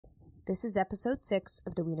This is episode 6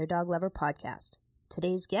 of the Wiener Dog Lover podcast.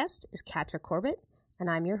 Today's guest is Catra Corbet, and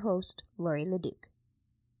I'm your host, Lori Leduc.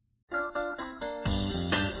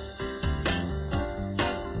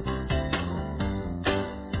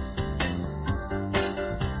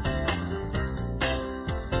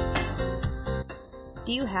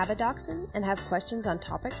 Do you have a dachshund and have questions on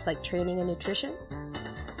topics like training and nutrition?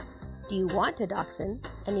 Do you want a dachshund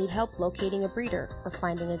and need help locating a breeder or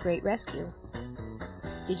finding a great rescue?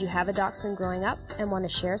 Did you have a dachshund growing up and want to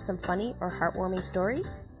share some funny or heartwarming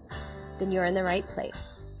stories? Then you're in the right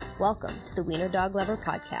place. Welcome to the Wiener Dog Lover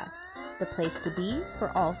podcast, the place to be for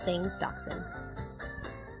all things dachshund.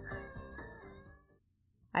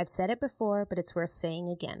 I've said it before, but it's worth saying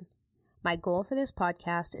again. My goal for this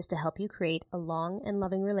podcast is to help you create a long and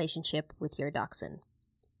loving relationship with your dachshund.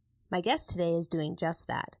 My guest today is doing just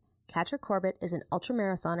that. Catra Corbet is an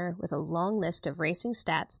ultramarathoner with a long list of racing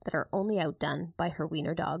stats that are only outdone by her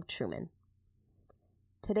wiener dog, Truman.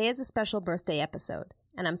 Today is a special birthday episode,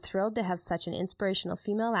 and I'm thrilled to have such an inspirational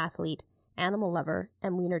female athlete, animal lover,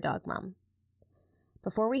 and wiener dog mom.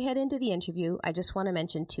 Before we head into the interview, I just want to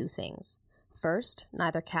mention two things. First,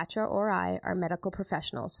 neither Catra or I are medical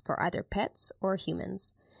professionals for either pets or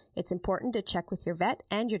humans. It's important to check with your vet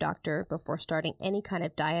and your doctor before starting any kind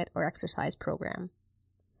of diet or exercise program.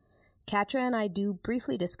 Catra and I do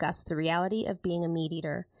briefly discuss the reality of being a meat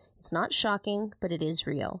eater. It's not shocking, but it is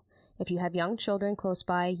real. If you have young children close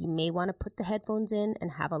by, you may want to put the headphones in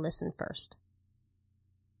and have a listen first.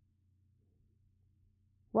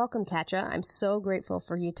 Welcome, Catra. I'm so grateful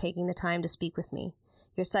for you taking the time to speak with me.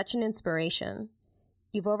 You're such an inspiration.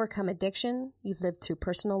 You've overcome addiction, you've lived through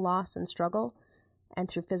personal loss and struggle, and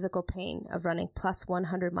through physical pain of running plus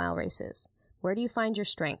 100-mile races. Where do you find your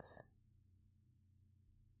strength?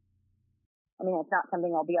 I mean, it's not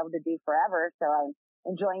something I'll be able to do forever, so I'm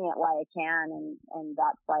enjoying it while I can, and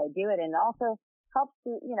that's why I do it. And it also helps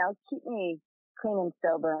to, keep me clean and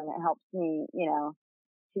sober, and it helps me,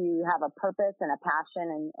 to have a purpose and a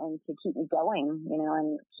passion and to keep me going,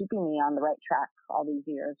 and keeping me on the right track all these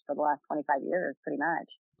years for the last 25 years, pretty much.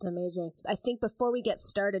 It's amazing. I think before we get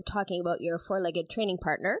started talking about your four-legged training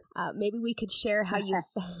partner, maybe we could share how you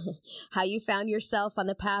how you found yourself on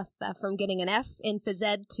the path from getting an F in phys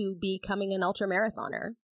ed to becoming an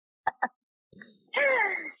ultramarathoner.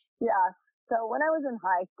 Yeah. So when I was in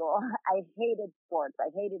high school, I hated sports. I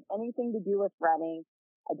hated anything to do with running.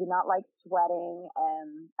 I did not like sweating.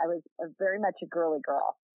 I was very much a girly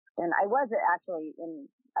girl. And I was actually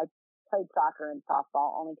I played soccer and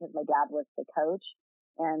softball only because my dad was the coach.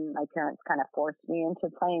 And my parents kind of forced me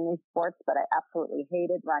into playing these sports, but I absolutely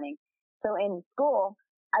hated running. So in school,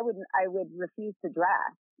 I would refuse to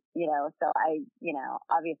dress, so I,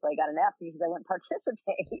 obviously I got an F because I wouldn't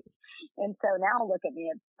participate. And so now look at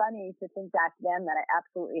me. It's funny to think back then that I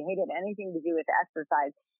absolutely hated anything to do with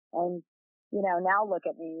exercise. And, now look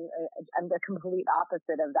at me. I'm the complete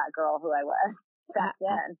opposite of that girl who I was back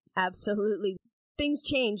then. Absolutely. Things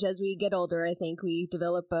change as we get older. I think we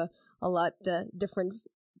develop a lot different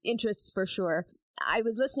interests for sure. I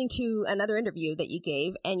was listening to another interview that you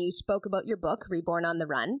gave, and you spoke about your book, Reborn on the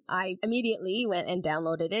Run. I immediately went and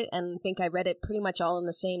downloaded it and think I read it pretty much all in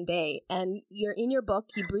the same day. And in your book,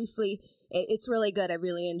 you briefly, it's really good. I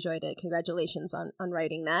really enjoyed it. Congratulations on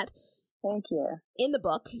writing that. Thank you. In the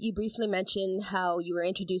book, you briefly mentioned how you were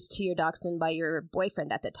introduced to your dachshund by your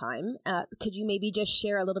boyfriend at the time. Could you maybe just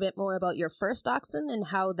share a little bit more about your first dachshund and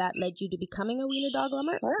how that led you to becoming a wiener dog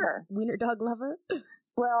lover? Sure. Wiener dog lover?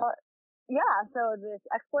 Well, yeah. So this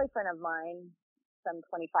ex-boyfriend of mine, some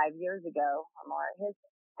 25 years ago or more, his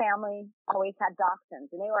family always had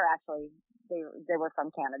dachshunds, and they were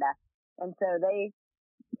from Canada, and so they,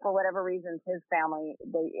 for whatever reasons, his family,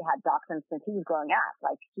 they had dachshunds since he was growing up.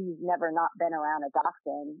 Like, he's never not been around a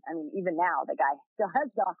dachshund. I mean, even now, the guy still has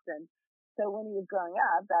dachshunds. So when he was growing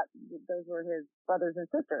up, those were his brothers and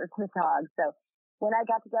sisters, his dogs. So when I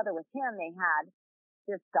got together with him, they had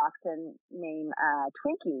this dachshund named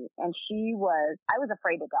Twinkie, and I was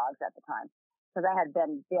afraid of dogs at the time because I had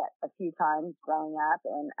been bit a few times growing up,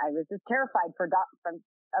 and I was just terrified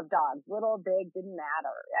of dogs. Little, big, didn't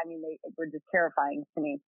matter. I mean, they were just terrifying to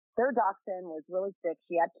me. Their dachshund was really sick.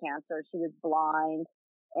 She had cancer. She was blind,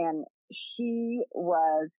 and she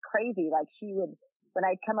was crazy. Like, when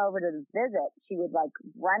I'd come over to visit, she would like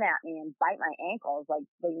run at me and bite my ankles. Like,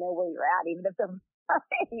 they know where you're at, even if they're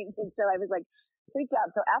fine. And so I was like freaked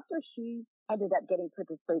out. So after she ended up getting put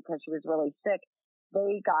to sleep because she was really sick,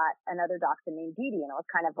 they got another dachshund named Dee Dee, and it was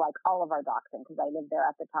kind of like all of our dachshunds because I lived there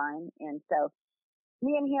at the time. And so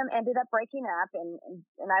me and him ended up breaking up, and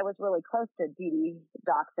I was really close to Dee Dee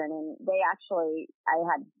Dachshund, and I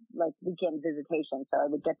had like weekend visitation, so I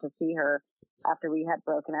would get to see her after we had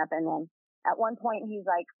broken up. And then at one point he's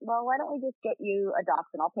like, well, why don't we just get you a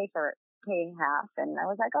dachshund? I'll pay half. And I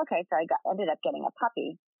was like, okay. So I ended up getting a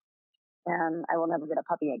puppy, and I will never get a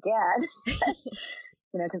puppy again,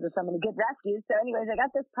 because of so many good rescues. So anyways, I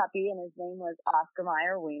got this puppy, and his name was Oscar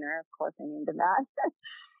Mayer Wiener. Of course I named him that.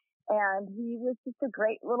 And he was just a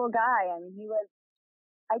great little guy. I mean,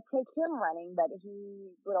 I'd take him running, but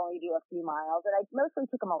he would only do a few miles. And I mostly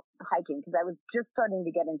took him hiking because I was just starting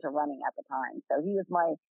to get into running at the time. So he was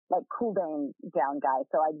my cool down guy.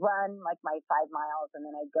 So I'd run like my 5 miles, and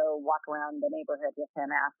then I'd go walk around the neighborhood with him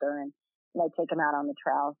after, and I'd take him out on the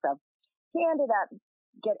trail. So he ended up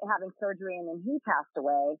having surgery, and then he passed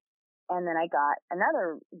away. And then I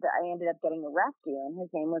ended up getting a rescue, and his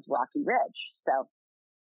name was Rocky Ridge. So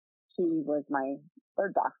he was my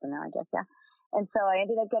third dachshund now, I guess, yeah. And so I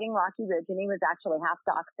ended up getting Rocky Ridge, and he was actually half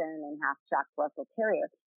dachshund and half Jack Russell Terrier.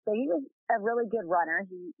 So he was a really good runner.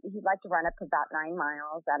 He liked to run up to about 9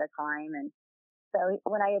 miles at a time. And so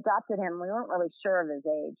when I adopted him, we weren't really sure of his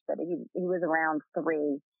age, but he was around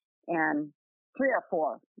 3 or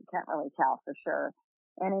 4. You can't really tell for sure.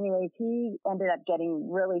 And anyways, he ended up getting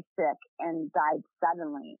really sick and died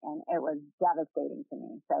suddenly, and it was devastating to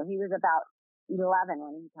me. So he was about 11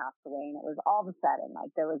 when he passed away, and it was all of a sudden, like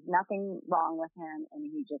there was nothing wrong with him, and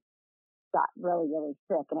he just got really, really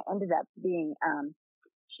sick. And it ended up being,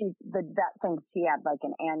 that thinks he had like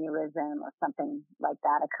an aneurysm or something like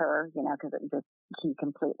that occur, because he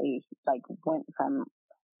completely like went from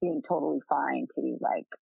being totally fine to like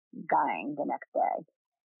dying the next day.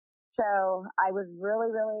 So I was really,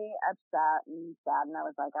 really upset and sad, and I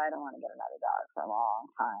was like, I don't want to get another dog for a long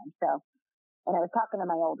time. And I was talking to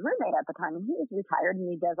my old roommate at the time, and he was retired, and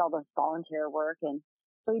he does all this volunteer work. And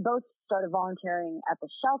so we both started volunteering at the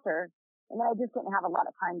shelter, and then I just didn't have a lot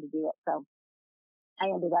of time to do it. So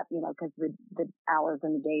I ended up, because the hours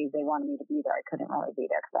and the days they wanted me to be there, I couldn't really be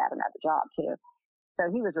there because I had another job too.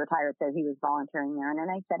 So he was retired, so he was volunteering there. And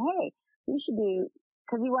then I said, hey, we should do,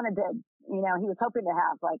 because he wanted to, he was hoping to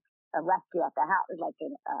have like a rescue at the house, like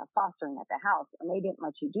a fostering at the house, and they didn't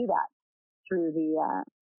let you do that through the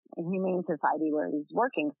Humane Society where he's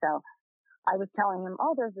working. So I was telling him,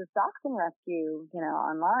 oh, there's this dachshund rescue,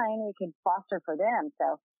 online. We could foster for them.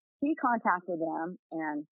 So he contacted them,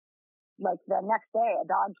 and like the next day, a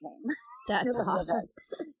dog came. That's awesome.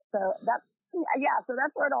 So that's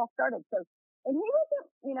where it all started. So, and he wasn't,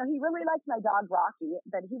 he really liked my dog Rocky,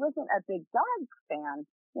 but he wasn't a big dog fan.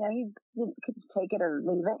 He could take it or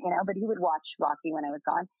leave it, but he would watch Rocky when I was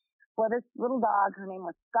gone. Well, this little dog, her name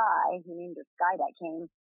was Sky. He named her Sky that came.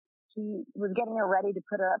 He was getting her ready to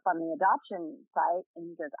put her up on the adoption site, and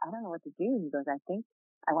he goes, I don't know what to do. He goes, I think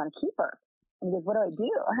I want to keep her. And he goes, what do I do?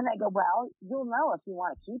 And I go, well, you'll know if you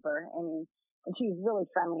want to keep her. And she was really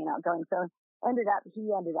friendly and outgoing. So he ended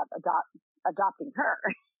up adopting her.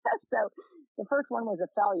 So the first one was a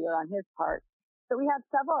failure on his part. So we had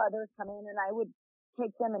several others come in, and I would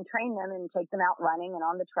take them and train them and take them out running and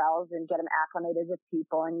on the trails and get them acclimated with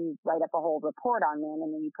people. And you write up a whole report on them,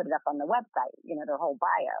 and then you put it up on the website, their whole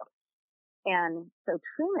bio. And so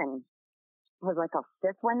Truman was like a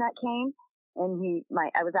fifth one that came, and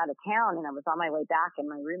I was out of town, and I was on my way back, and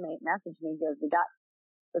my roommate messaged me. He goes, we got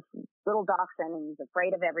this little dachshund, and he's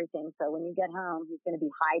afraid of everything. So when you get home, he's going to be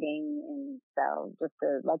hiding. And so just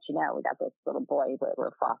to let you know, we got this little boy that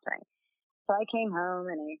we're fostering. So I came home,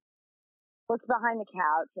 and I looked behind the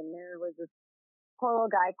couch, and there was this poor little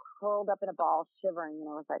guy curled up in a ball, shivering. And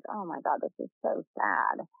I was like, oh my God, this is so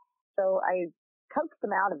sad. So I coaxed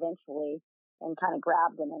him out eventually and kind of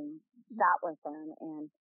grabbed him and sat with him and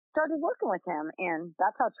started working with him. And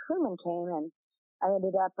that's how Truman came. And I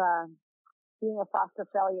ended up being a foster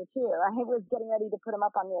failure too. I was getting ready to put him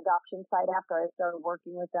up on the adoption site after I started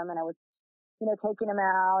working with them. And I was, taking him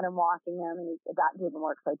out and walking him, and that didn't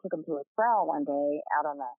work. So I took him to a trail one day out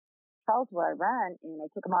on the trails where I run, and I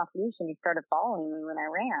took him off leash, and he started following me when I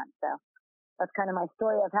ran. So that's kind of my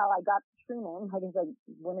story of how I got Truman. I guess I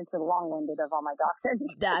went into the long-winded of all my dachshunds.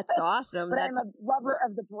 That's awesome. But I'm a lover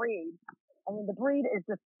of the breed. I mean, the breed is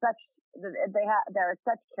just there are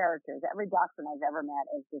such characters. Every dachshund I've ever met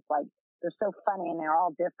is just like, they're so funny, and they're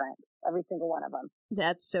all different, every single one of them.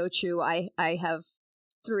 That's so true. I have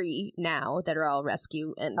 3 now that are all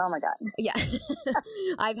rescue, and oh my God, yeah.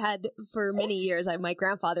 I've had for many years. My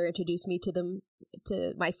grandfather introduced me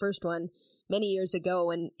to my first one many years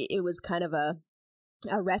ago, and it was kind of a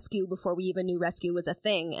rescue before we even knew rescue was a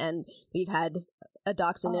thing. And we've had a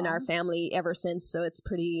dachshund in our family ever since. So it's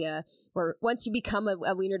pretty, or once you become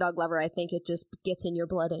a Wiener dog lover, I think it just gets in your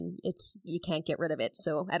blood and you can't get rid of it.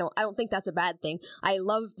 So I don't think that's a bad thing. I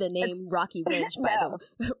love the name Rocky Ridge, by the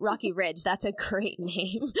way. Rocky Ridge. That's a great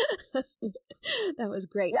name. That was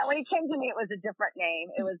great. Yeah, when he came to me, it was a different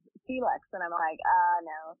name. It was Felix. And I'm like,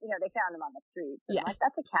 no. You know, they found him on the street. And I'm like,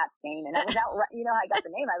 that's a cat's name. And I was out, you know how I got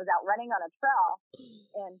the name? I was out running on a trail.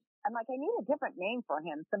 And I'm like, I need a different name for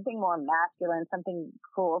him. Something more masculine, something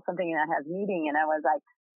cool, something that has meaning. And I was like,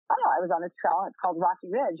 oh, I was on this trail. And it's called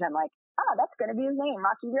Rocky Ridge. I'm like, oh, that's going to be his name,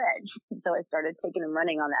 Rocky Ridge. So I started taking him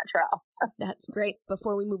running on that trail. That's great.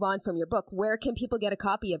 Before we move on from your book, where can people get a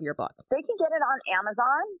copy of your book? They can get it on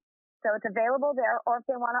Amazon. So it's available there. Or if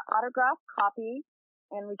they want an autographed copy,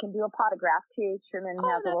 and we can do a potograph too. Truman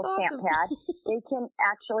has a little stamp pad. They can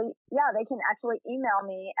actually email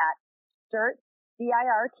me at dirt,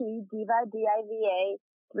 D-I-R-T, diva, D-I-V-A,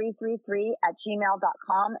 333 at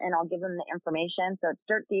gmail.com, and I'll give them the information. So it's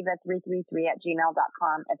dirtdiva333 at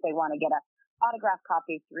gmail.com if they want to get an autographed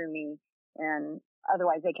copy through me, and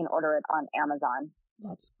otherwise they can order it on Amazon.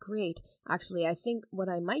 That's great. Actually, I think what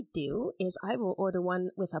I might do is I will order one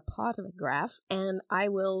with a potograph, and I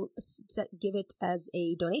will give it as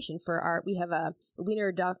a donation for we have a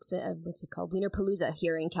Wiener what's it called? Wiener Palooza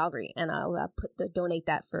here in Calgary, and I'll donate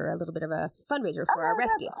that for a little bit of a fundraiser for our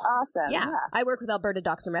rescue. Awesome. Yeah. I work with Alberta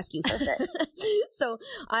Dachshund Rescue. So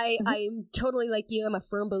I'm totally like you. I'm a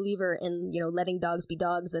firm believer in, letting dogs be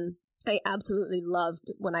dogs, and I absolutely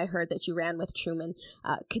loved when I heard that you ran with Truman.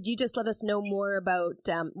 Could you just let us know more about,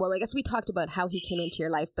 I guess we talked about how he came into your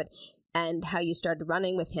life, and how you started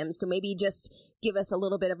running with him. So maybe just give us a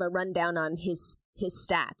little bit of a rundown on his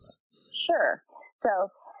stats. Sure. So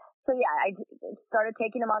yeah, I started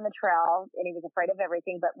taking him on the trail, and he was afraid of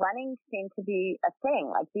everything, but running seemed to be a thing,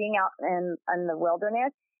 like being out in the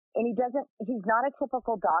wilderness. And he's not a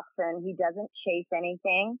typical dachshund. He doesn't chase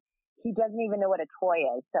anything. He doesn't even know what a toy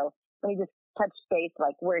is. So let me just touch base,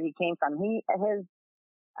 like where he came from. His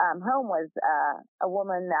home was a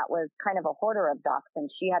woman that was kind of a hoarder of dachshunds.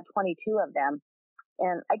 She had 22 of them.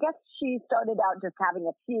 And I guess she started out just having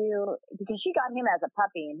a few because she got him as a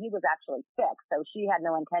puppy, and he was actually sick. So she had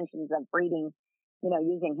no intentions of breeding,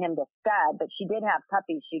 using him to stud. But she did have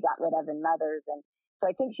puppies she got rid of in mothers. And so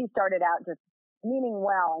I think she started out just meaning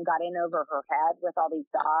well and got in over her head with all these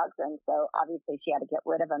dogs. And so obviously she had to get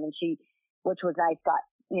rid of them. And she, which was nice, got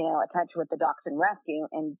a touch with the Dachshund Rescue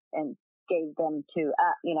and gave them to,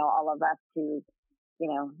 all of us to,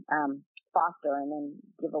 foster and then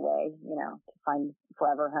give away, to find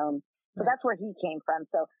forever home. So that's where he came from.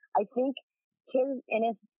 So I think in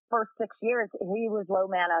his first 6 years, he was low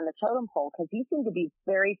man on the totem pole because he seemed to be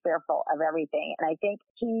very fearful of everything. And I think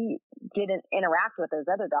he didn't interact with those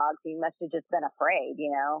other dogs. He must have just been afraid,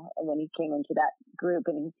 when he came into that group.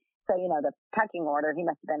 And so, the pecking order, he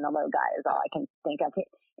must have been the low guy is all I can think of.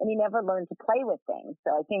 And he never learned to play with things.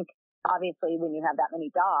 So I think obviously when you have that many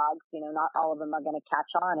dogs, not all of them are going to catch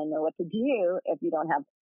on and know what to do if you don't have,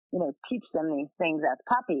 teach them these things as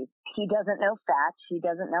puppies. He doesn't know fetch. He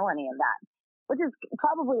doesn't know any of that, which is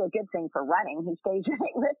probably a good thing for running. He stays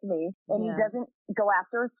right with me, and he doesn't go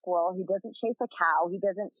after a squirrel. He doesn't chase a cow. He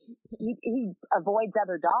avoids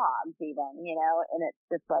other dogs even, and it's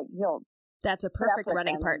just like, That's a perfect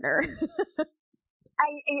running partner.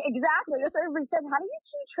 Exactly. That's what everybody said. How do you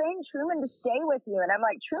train Truman to stay with you? And I'm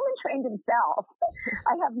like, Truman trained himself.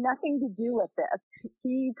 I have nothing to do with this.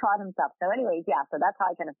 He taught himself. So anyways, so that's how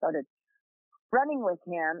I kind of started running with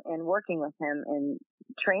him and working with him and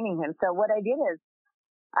training him. So what I did is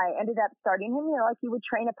I ended up starting him, like you would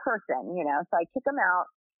train a person, So I took him out,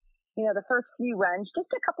 the first few runs, just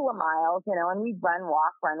a couple of miles, and we'd run,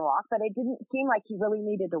 walk, but it didn't seem like he really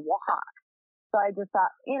needed to walk. So I just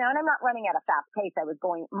thought, and I'm not running at a fast pace. I was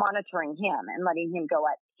monitoring him and letting him go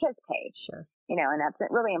at his pace. Sure. And that's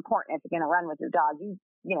really important if you're going to run with your dog.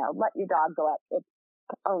 Let your dog go at its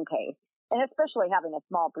own pace. And especially having a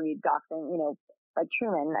small breed dachshund, like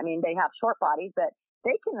Truman. I mean, they have short bodies, but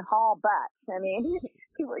they can haul butts. I mean,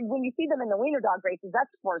 when you see them in the Wiener dog races,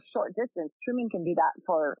 that's for a short distance. Truman can do that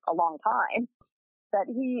for a long time. But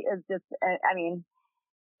he is just,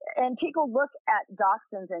 and people look at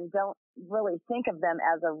dachshunds and don't really think of them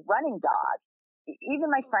as a running dog. Even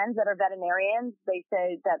my friends that are veterinarians, they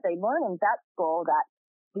say that they learn in vet school that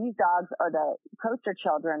these dogs are the poster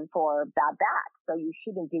children for bad backs. So you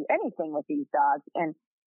shouldn't do anything with these dogs. And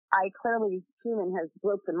Truman has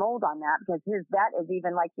broke the mold on that because his vet is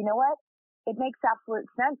even like, you know what? It makes absolute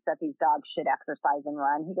sense that these dogs should exercise and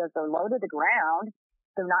run. He goes, they're low to the ground.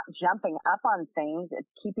 They're not jumping up on things. It's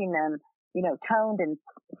keeping them toned and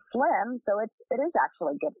slim. So it is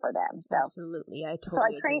actually good for them. So, absolutely. I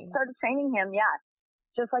totally agree. Started training him. Yeah.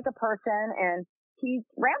 Just like a person. And he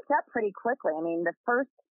ramped up pretty quickly. I mean,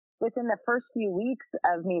 within the first few weeks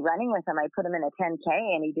of me running with him, I put him in a 10K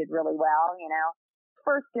and he did really well,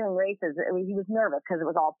 First doing races, he was nervous because it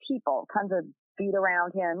was all people, tons of beat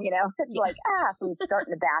around him, It's like, so he's starting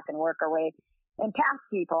to back and work our way and past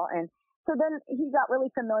people. And so then he got really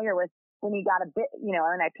familiar with when he got a bit,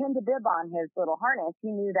 and I pinned a bib on his little harness, he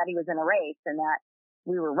knew that he was in a race and that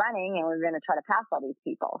we were running and we were going to try to pass all these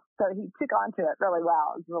people. So he took onto it really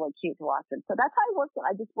well. It was really cute to watch him. So that's how I worked it.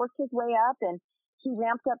 I just worked his way up, and he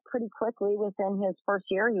ramped up pretty quickly. Within his first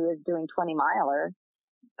year, he was doing 20 milers.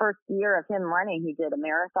 First year of him running, he did a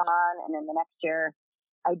marathon. And then the next year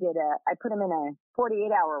I put him in a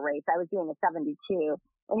 48-hour race. I was doing a 72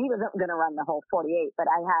 and he wasn't going to run the whole 48, but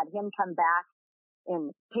I had him come back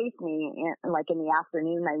and pace me in the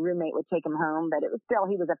afternoon. My roommate would take him home, but it was still,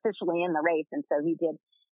 he was officially in the race. And so he did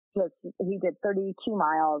 32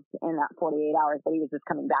 miles in that 48 hours, but he was just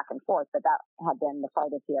coming back and forth. But that had been the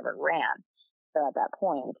farthest he ever ran. So at that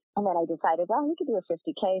point, and then I decided, well, he could do a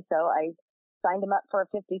 50K. So I signed him up for a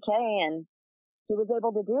 50K and he was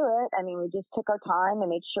able to do it. I mean, we just took our time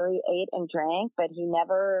and made sure he ate and drank, but he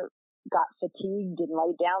never got fatigued and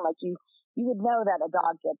laid down. Like you would know that a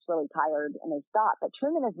dog gets really tired and they stop, but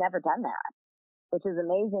Truman has never done that, which is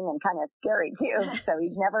amazing and kind of scary too. So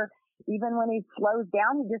he's never, even when he slows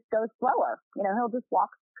down, he just goes slower. He'll just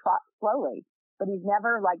trot slowly, but he's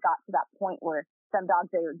never got to that point where some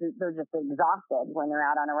dogs, they're just exhausted when they're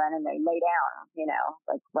out on a run and they lay down,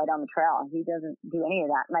 right on the trail. He doesn't do any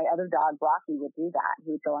of that. My other dog, Rocky, would do that.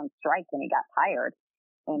 He would go on strike when he got tired,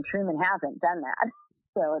 and Truman hasn't done that.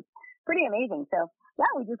 So it's pretty amazing. So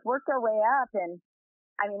yeah, we just worked our way up, and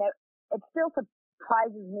I mean, it still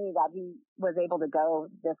surprises me that he was able to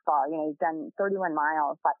go this far. He's done 31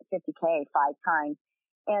 miles, 50K 5 times.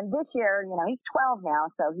 And this year, he's 12 now,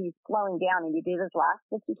 so he's slowing down. And he did his last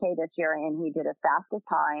 50K this year, and he did his fastest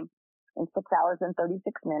time in 6 hours and 36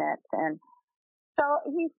 minutes. And so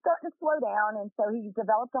he's starting to slow down, and so he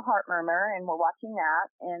developed a heart murmur, and we're watching that.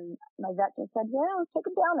 And my vet just said, let's take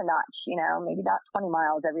him down a notch, maybe not 20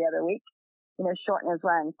 miles every other week, shorten his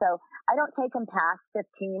run. So I don't take him past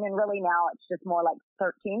 15, and really now it's just more like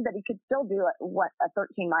 13, but he could still do a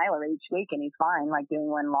 13 miler each week, and he's fine, doing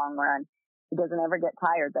one long run. He doesn't ever get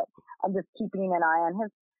tired, but I'm just keeping an eye on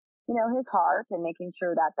his, his heart and making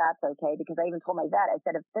sure that that's okay. Because I even told my vet, I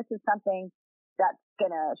said, if this is something that's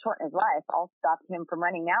going to shorten his life, I'll stop him from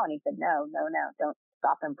running now. And he said, no, don't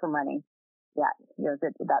stop him from running yet. He goes,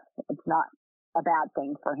 it's not a bad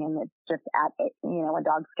thing for him. It's just when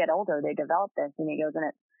dogs get older, they develop this. And he goes,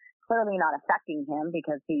 and it's clearly not affecting him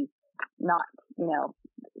because he's not,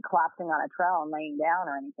 collapsing on a trail and laying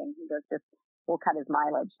down or anything. He goes, we'll cut his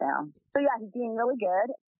mileage down. So yeah, he's doing really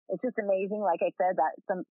good. It's just amazing, like I said, that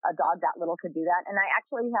a dog that little could do that. And I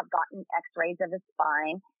actually have gotten x-rays of his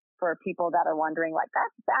spine for people that are wondering,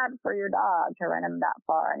 that's bad for your dog to run him that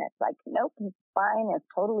far. And it's like, nope, his spine is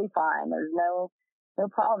totally fine. There's no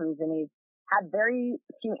problems. And he's had very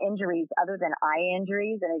few injuries other than eye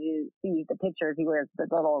injuries. And as you see the pictures, he wears the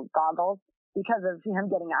little goggles because of him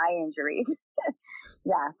getting eye injuries.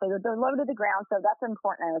 Yeah, so they're low to the ground. So that's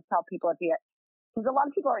important. I always tell people because a lot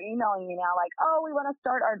of people are emailing me now oh, we want to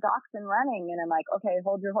start our dachshund running. And I'm like, okay,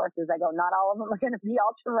 hold your horses. I go, not all of them are going to be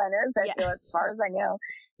ultra runners. I feel as far as I know.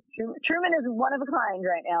 Truman is one of a kind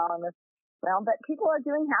right now on this realm, but people are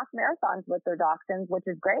doing half marathons with their dachshunds, which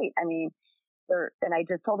is great. I mean, and I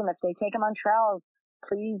just told them if they take them on trails,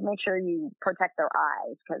 please make sure you protect their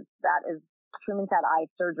eyes because Truman's had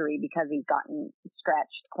eye surgery because he's gotten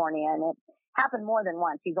stretched cornea, and it happened more than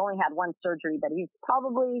once. He's only had one surgery, but he's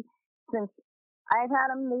probably, since I've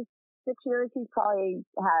had him these 6 years, he's probably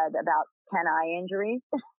had about 10 eye injuries.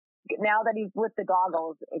 Now that he's with the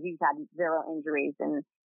goggles, he's had 0 injuries, and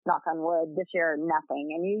knock on wood, this year,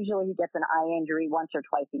 nothing. And usually he gets an eye injury once or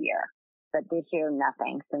twice a year, but this year,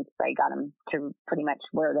 nothing, since I got him to pretty much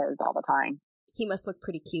wear those all the time. He must look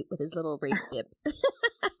pretty cute with his little race bib.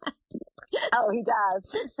 Oh, he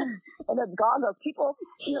does. And the goggles. People,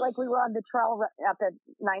 we were on the trail up at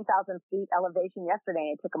 9,000 feet elevation yesterday,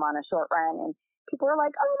 and I took him on a short run, and people are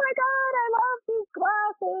like, oh my God, I love these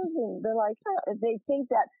glasses. And they're like, they think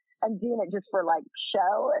that I'm doing it just for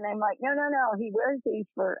show. And I'm like, no. He wears these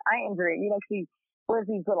for eye injury, because he wears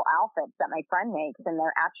these little outfits that my friend makes, and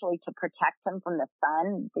they're actually to protect him from the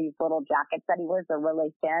sun. These little jackets that he wears are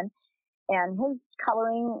really thin. And his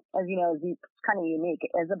coloring, as you know, is kind of unique.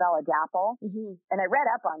 Isabella Dapple. Mm-hmm. And I read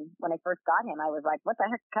up on, when I first got him, I was like, what the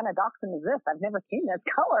heck kind of dachshund is this? I've never seen this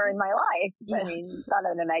color in my life. Yeah. I mean, not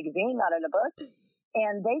in a magazine, not in a book.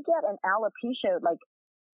 And they get an alopecia, like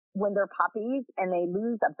when they're puppies, and they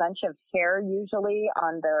lose a bunch of hair usually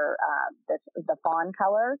on their, the fawn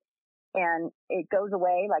color. And it goes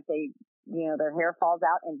away, like their hair falls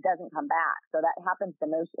out and doesn't come back. So that happens to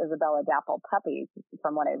most Isabella Dapple puppies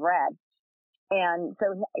from what I've read. And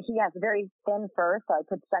so he has very thin fur, so I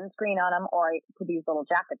put sunscreen on him or I put these little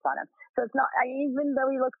jackets on him. So it's not, even though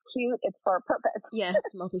he looks cute, it's for a purpose. Yeah,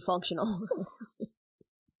 it's multifunctional.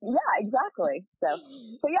 Yeah, exactly. So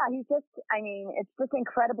yeah, he's just, it's just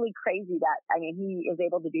incredibly crazy that, he is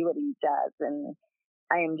able to do what he does. And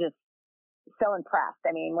I am just so impressed.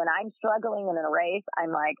 When I'm struggling in a race,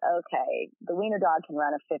 I'm like, okay, the Wiener dog can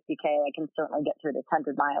run a 50K. I can certainly get through this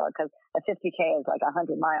 100 miler because a 50K is like a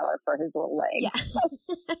 100 miler for his little legs.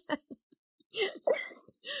 Yeah.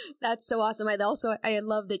 That's so awesome. I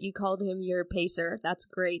love that you called him your pacer. That's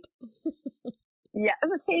great. Yeah.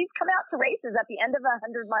 He's come out to races at the end of a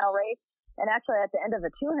 100-mile race. And actually at the end of a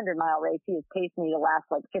 200-mile race, he has paced me to last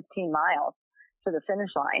like 15 miles to the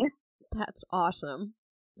finish line. That's awesome.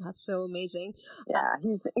 That's so amazing. Yeah,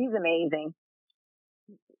 he's amazing.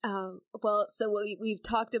 Well, so we've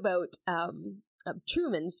talked about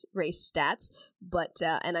Truman's race stats, but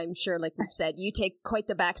and I'm sure, like we've said, you take quite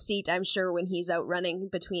the back seat, I'm sure, when he's out running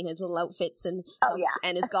between his little outfits and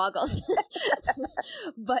and his goggles.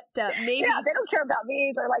 But maybe they don't care about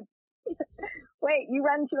me. They're like, wait, you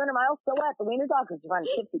run 200 miles, so what? The Wiener dog has run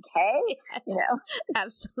 50K? Yeah,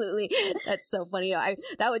 absolutely. That's so funny.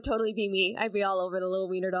 That would totally be me. I'd be all over the little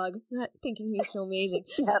Wiener dog, thinking he's so amazing.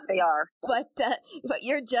 Yeah, they are. But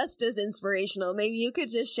you're just as inspirational. Maybe you could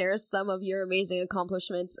just share some of your amazing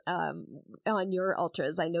accomplishments on your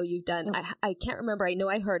ultras. I know you've done, I can't remember, I know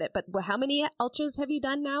I heard it, but how many ultras have you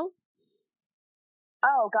done now?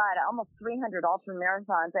 Oh, God, almost 300 ultra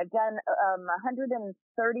marathons. I've done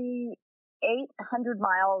 138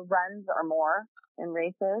 100-mile runs or more in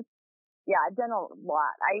races. Yeah, I've done a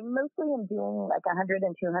lot. I mostly am doing like 100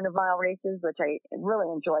 and 200-mile races, which I really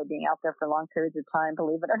enjoy being out there for long periods of time,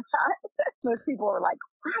 believe it or not. Most people are like,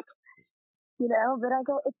 what? But I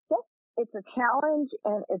go, it's a challenge,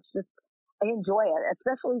 and it's just, I enjoy it,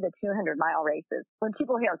 especially the 200-mile races. When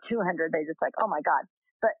people hear 200, they just like, oh my God.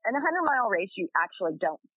 But in a 100-mile race, you actually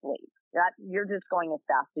don't sleep. You're just going as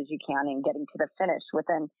fast as you can and getting to the finish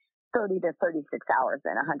within 30 to 36 hours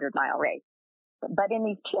in a 100-mile race. But in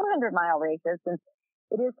these 200-mile races, since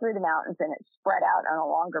it is through the mountains and it's spread out on a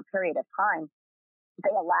longer period of time,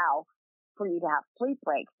 they allow for you to have sleep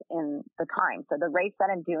breaks in the time. So the race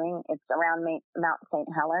that I'm doing, it's around Mount St.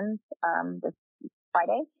 Helens this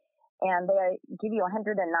Friday, and they give you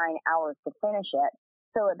 109 hours to finish it.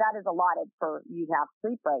 So that is allotted for you to have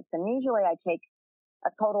sleep breaks. And usually I take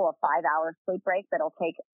a total of 5 hours sleep break, but I'll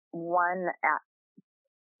take one at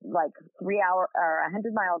like 3 hour or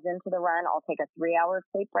 100 miles into the run. I'll take a 3-hour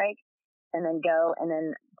sleep break and then go. And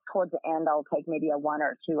then towards the end, I'll take maybe a 1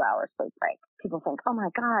 or 2 hour sleep break. People think, oh my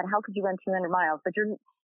God, how could you run 200 miles? But you're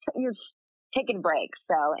taking breaks.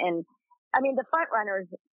 So, and the front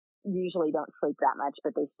runners usually don't sleep that much,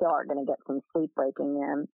 but they still are going to get some sleep breaking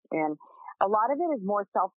in. And a lot of it is more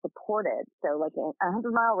self-supported. So like in a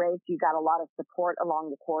 100-mile race, you got a lot of support along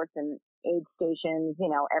the course and aid stations,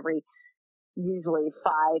 every usually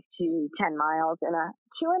 5 to 10 miles. In a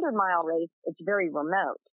 200-mile race, it's very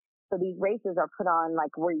remote. So these races are put on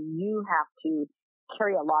like where you have to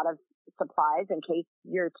carry a lot of supplies in case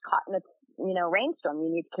you're caught in a rainstorm. You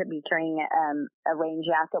need to be carrying a rain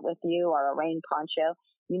jacket with you or a rain poncho.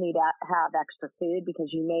 You need to have extra food because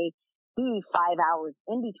you may be 5 hours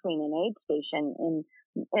in between an aid station.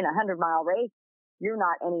 In a 100-mile race, you're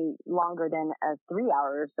not any longer than 3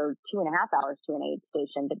 hours or 2.5 hours to an aid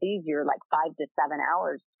station. But these, you're like 5 to 7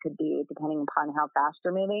 hours could be, depending upon how fast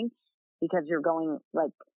you're moving, because you're going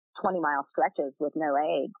like 20-mile stretches with no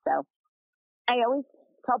aid. So I always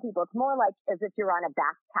tell people it's more like as if you're on a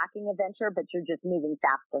backpacking adventure, but you're just moving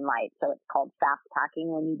fast and light. So it's called fast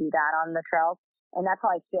packing when you do that on the trails. And that's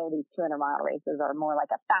how I feel these 200-mile races are more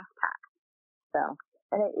like a fast pack. So,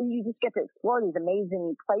 you just get to explore these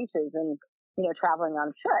amazing places and, traveling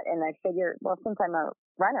on foot. And I figure, well, since I'm a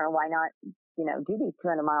runner, why not, do these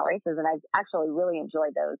 200-mile races? And I've actually really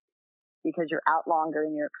enjoyed those because you're out longer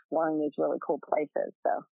and you're exploring these really cool places.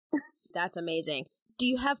 So that's amazing. Do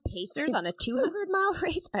you have pacers on a 200-mile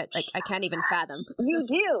race? I can't even fathom. You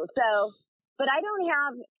do. So, but I don't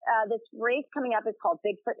have this race coming up. It's called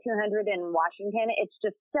Bigfoot 200 in Washington. It's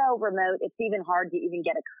just so remote. It's even hard to even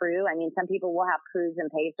get a crew. Some people will have crews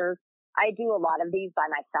and pacers. I do a lot of these by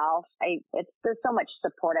myself. There's so much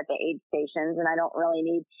support at the aid stations, and I don't really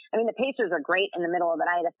need. I mean, the pacers are great in the middle of the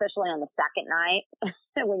night, especially on the second night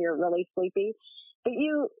when you're really sleepy. But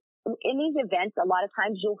in these events, a lot of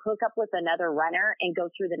times you'll hook up with another runner and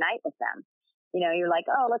go through the night with them. You know, you're like,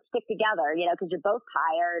 oh, let's stick together, you know, because you're both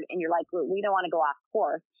tired and you're like, we don't want to go off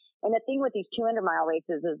course. And the thing with these 200-mile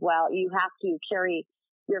races as well, you have to carry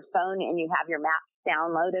your phone and you have your maps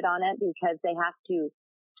downloaded on it because they have to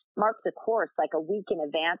mark the course like a week in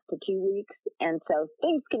advance to 2 weeks. And so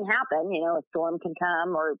things can happen, you know, a storm can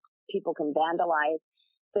come or people can vandalize.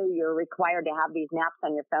 So you're required to have these maps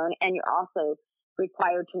on your phone, and you're also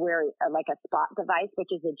required to wear like a spot device,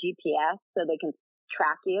 which is a GPS, so they can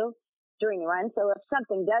track you during the run. So if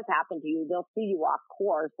something does happen to you, they'll see you off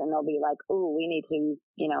course and they'll be like, oh, we need to,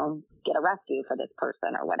 you know, get a rescue for this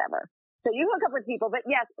person or whatever. So you hook up with people. But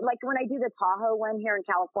yes, like when I do the Tahoe one here in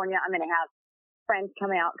California, I'm going to have friends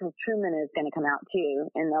come out because Truman is going to come out too,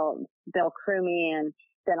 and they'll crew me, and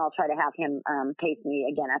then I'll try to have him pace me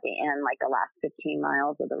again at the end, like the last 15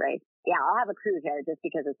 miles of the race. Yeah, I'll have a crew here just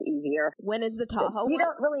because it's easier. When is the Tahoe one? You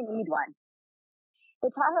don't really need one. The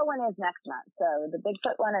Tahoe one is next month. So the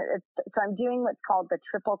Bigfoot one, so I'm doing what's called the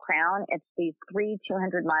Triple Crown. It's these 3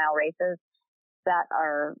 200-mile races that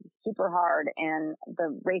are super hard, and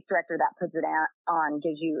the race director that puts it on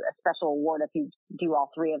gives you a special award if you do all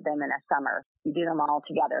 3 of them in a summer. You do them all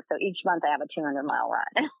together. So each month I have a 200-mile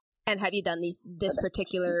run. And have you done this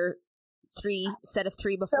particular set of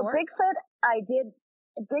 3 before? So Bigfoot I did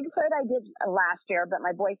last year, but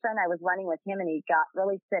my boyfriend, I was running with him and he got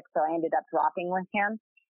really sick, so I ended up dropping with him.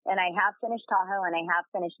 And I have finished Tahoe and I have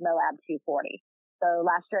finished Moab 240. So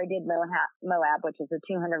last year I did Moab, which is a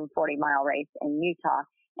 240-mile race in Utah.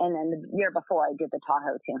 And then the year before I did the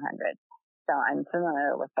Tahoe 200. So I'm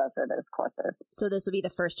familiar with both of those courses. So this will be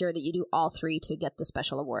the first year that you do all 3 to get the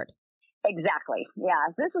special award. Exactly.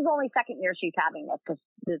 Yeah. This is only second year she's having this because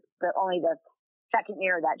this is only the second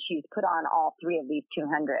year that she's put on all 3 of these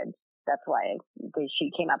 200s. That's why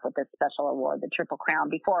she came up with this special award, the Triple Crown.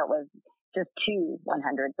 Before it was just 2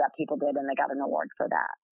 100s that people did, and they got an award for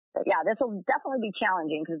that. But yeah, this will definitely be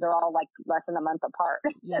challenging because they're all like less than a month apart.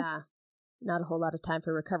 Yeah. Not a whole lot of time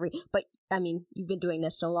for recovery. But, I mean, you've been doing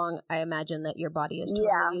this so long, I imagine that your body is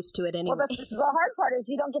totally used to it anyway. Well, the hard part is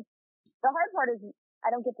I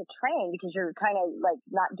don't get to train because you're kind of like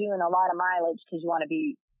not doing a lot of mileage because you want to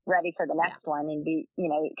be ready for the next one and be, you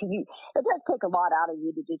know, because it does take a lot out of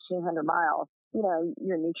you to do 200 miles. You know,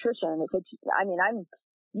 your nutrition, I'm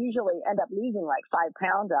usually end up losing like 5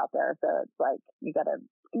 pounds out there. So it's like you got to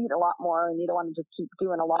eat a lot more and you don't want to just keep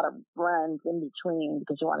doing a lot of runs in between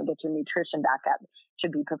because you want to get your nutrition back up to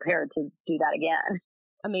be prepared to do that again.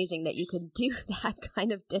 Amazing that you could do that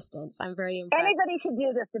kind of distance. I'm very impressed. Anybody should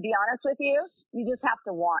do this, to be honest with you. You just have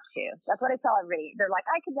to want to. That's what I tell everybody. They're like,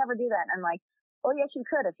 I could never do that. And I'm like, oh, yes, you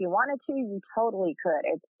could. If you wanted to, you totally could.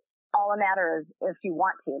 It's all a matter of if you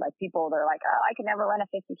want to. Like people, they're like, oh, I could never run a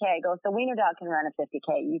 50K. I go, if the Wiener dog can run a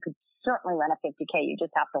 50K, you could certainly run a 50K. You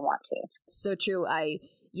just have to want to. So true.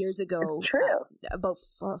 Years ago, it's true. About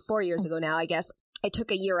 4 years ago now, I guess, I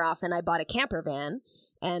took a year off and I bought a camper van.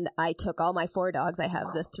 And I took all my 4 dogs. I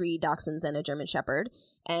have the 3 Dachshunds and a German Shepherd.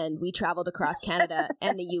 And we traveled across Canada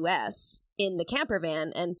and the U.S. in the camper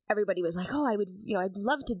van. And everybody was like, oh, I'd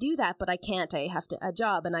love to do that, but I can't. I have a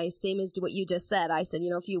job. And same as what you just said. I said,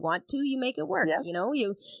 if you want to, you make it work. Yep.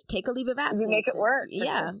 You take a leave of absence. You make it work.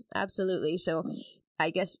 Yeah, sure. Absolutely. So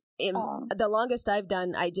I guess the longest I've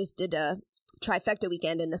done, I just did a trifecta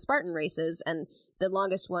weekend in the Spartan races, and the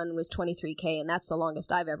longest one was 23K, and that's the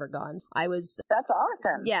longest I've ever gone. That's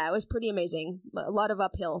awesome. Yeah, it was pretty amazing. A lot of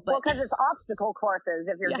uphill. Well, because it's obstacle courses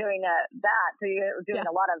if you're doing that, so you're doing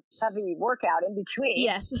a lot of heavy workout in between.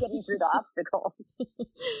 Yes. Getting through the obstacles.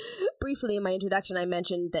 Briefly in my introduction, I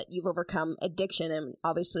mentioned that you've overcome addiction, and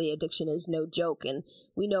obviously addiction is no joke, and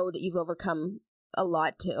we know that you've overcome a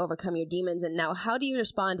lot to overcome your demons. And now, how do you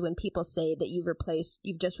respond when people say that you've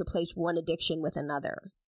just replaced one addiction with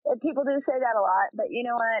another? People do say that a lot, but you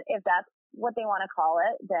know what? If that's what they want to call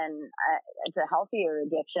it, then it's a healthier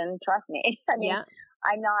addiction. Trust me.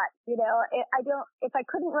 I'm not, if I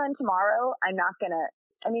couldn't run tomorrow, I'm not going to,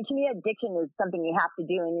 to me, addiction is something you have to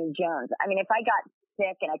do in your Jones. If I got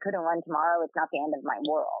sick and I couldn't run tomorrow, it's not the end of my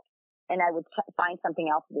world. And I would find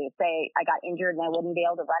something else to do. Say I got injured and I wouldn't be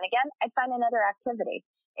able to run again, I'd find another activity.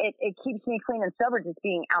 It keeps me clean and sober just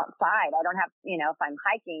being outside. I don't have, if I'm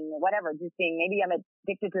hiking or whatever, just being, maybe I'm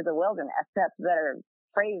addicted to the wilderness. That's a better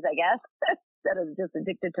phrase, I guess, instead of just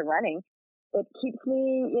addicted to running. It keeps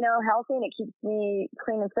me, healthy, and it keeps me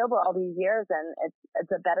clean and sober all these years. And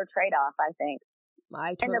it's a better trade-off, I think.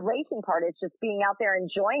 And the racing part is just being out there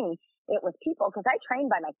enjoying it with people because I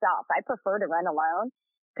train by myself. I prefer to run alone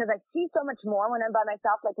because I see so much more when I'm by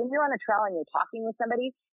myself. Like when you're on a trail and you're talking with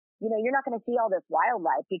somebody, you're not going to see all this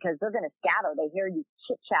wildlife because they're going to scatter. They hear you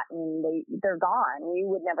chit-chatting, they're gone. You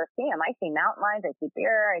would never see them. I see mountain lions, I see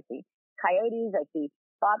bear, I see coyotes, I see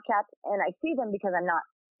bobcats, and I see them because I'm not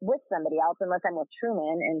with somebody else unless I'm with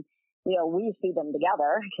Truman, and we see them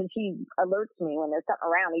together because he alerts me when there's something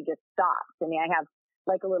around. He just stops. I mean, I have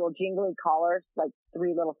like a little jingly collar, like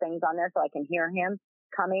 3 little things on there so I can hear him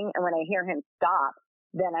coming, and when I hear him stop,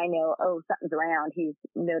 then I know, oh, something's around. He's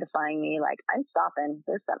notifying me like, I'm stopping.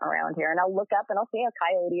 There's something around here. And I'll look up and I'll see a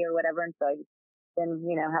coyote or whatever. And so I then,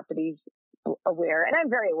 have to be aware. And I'm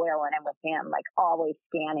very aware when I'm with him, like always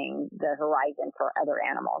scanning the horizon for other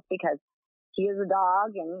animals because he is a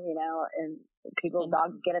dog and people's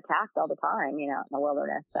dogs get attacked all the time, in the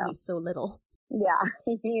wilderness. So. He's so little. Yeah,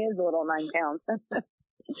 he is a little 9 pounds.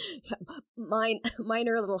 Mine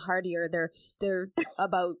are a little hardier. They're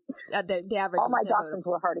about the average. All my dachshunds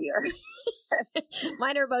were hardier.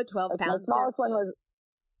 Mine are about 12 pounds. The smallest one was.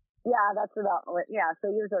 Yeah, that's about. Yeah,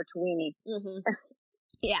 so yours are tweeny. Mm-hmm.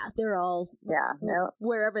 Yeah, they're all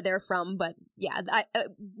wherever they're from, but yeah,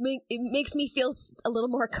 it makes me feel a little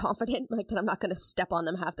more confident, like that I'm not going to step on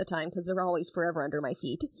them half the time because they're always forever under my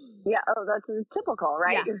feet. Yeah, that's typical,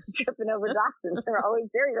 right? Yeah. You're tripping over dachshunds. They're always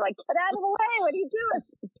there. You're like, get out of the way. What are you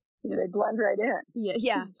doing? They blend right in.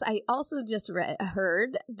 Yeah. I also just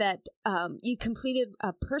heard that you completed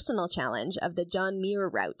a personal challenge of the John Muir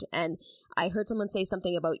route, and I heard someone say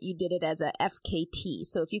something about you did it as a FKT.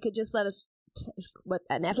 So if you could just let us what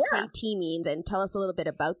an FKT means and tell us a little bit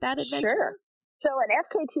about that adventure. Sure. So an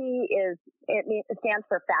FKT it stands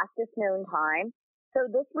for fastest known time.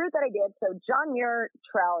 So this route that I did, so John Muir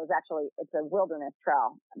Trail is actually, it's a wilderness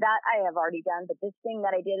trail. That I have already done, but this thing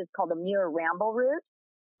that I did is called the Muir Ramble route.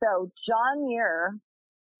 So John Muir,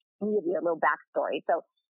 let me give you a little backstory. So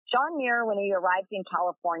John Muir, when he arrived in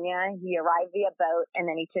California, he arrived via boat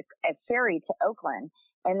and then he took a ferry to Oakland.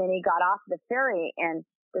 And then he got off the ferry and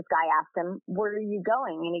this guy asked him, where are you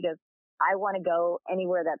going? And he goes, I want to go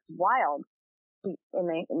anywhere that's wild. And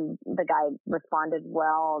the guy responded,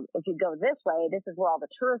 well, if you go this way, this is where all the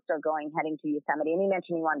tourists are going, heading to Yosemite. And he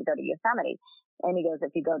mentioned he wanted to go to Yosemite. And he goes,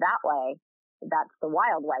 if you go that way, that's the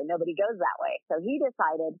wild way. Nobody goes that way. So he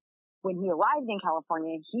decided when he arrived in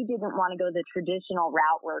California, he didn't want to go the traditional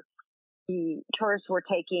route where the tourists were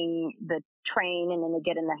taking the train and then they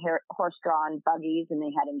get in the horse-drawn buggies and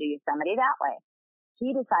they head into Yosemite that way.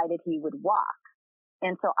 He decided he would walk.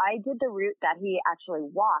 And so I did the route that he actually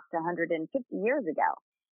walked 150 years ago.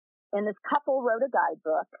 And this couple wrote a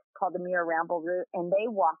guidebook called the Muir Ramble Route, and they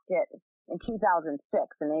walked it in 2006.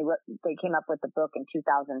 And they came up with the book in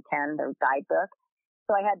 2010, their guidebook.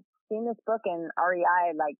 So I had seen this book in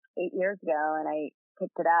REI like 8 years ago, and I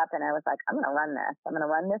picked it up, and I was like, I'm going to run this. I'm going to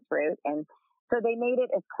run this route. And so they made it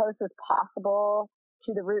as close as possible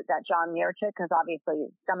to the route that John Muir took, because obviously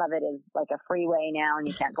some of it is like a freeway now and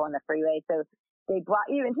you can't go on the freeway. So they brought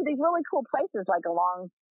you into these really cool places, like along,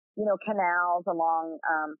 canals, along,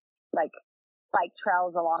 like bike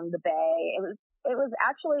trails along the bay. It was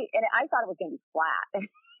actually, and I thought it was going to be flat.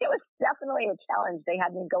 It was definitely a challenge. They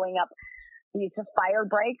had me going up these fire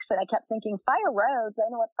breaks, and I kept thinking fire roads. I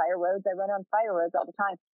know what fire roads. I run on fire roads all the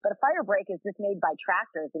time, but a fire break is just made by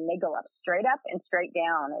tractors and they go up and straight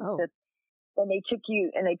down. It's just, and they took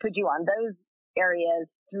you and they put you on those areas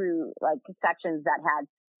through like sections that had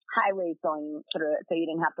highways going through it, so you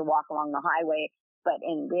didn't have to walk along the highway. But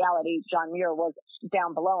in reality, John Muir was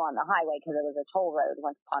down below on the highway because it was a toll road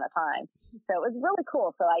once upon a time. So it was really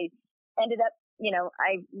cool. So I ended up,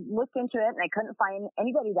 I looked into it and I couldn't find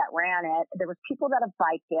anybody that ran it. There was people that have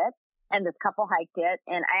biked it and this couple hiked it.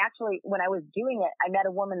 And I actually, when I was doing it, I met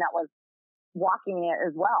a woman that was walking it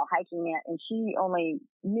as well, hiking it, and she only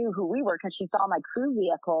knew who we were because she saw my crew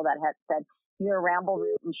vehicle that had said Muir Ramble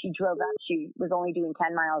Route, and she drove up. She was only doing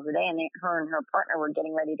 10 miles a day, and her and her partner were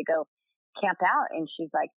getting ready to go camp out, and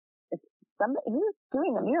she's like, is somebody who's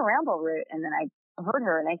doing the Muir Ramble Route? And then I heard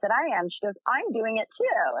her, and I said, I am. She goes, I'm doing it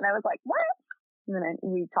too. And I was like, what? And then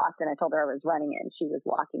we talked, and I told her I was running it, and she was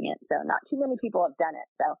walking it. So not too many people have done it.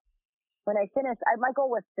 So when I finished, my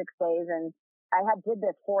goal was 6 days, and I did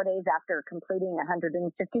this 4 days after completing a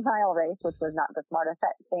 150-mile race, which was not the smartest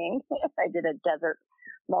thing. I did a desert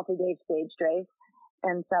multi-day staged race.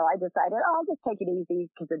 And so I decided, I'll just take it easy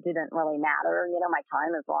because it didn't really matter, my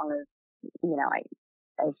time, as long as,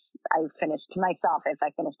 I finished myself. If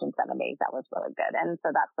I finished in 7 days, that was really good. And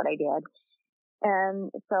so that's what I did.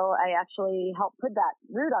 And so I actually helped put that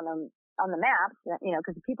route on the maps,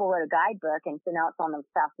 because people wrote a guidebook. And so now it's on the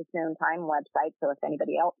fastest known time website. So if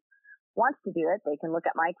anybody else wants to do it, they can look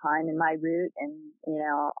at my time and my route and,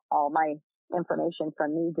 all my information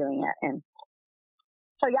from me doing it. And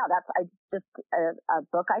so, yeah, that's a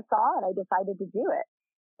book I saw, and I decided to do it.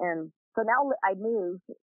 And so now I moved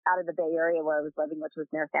out of the Bay Area where I was living, which was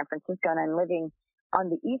near San Francisco, and I'm living on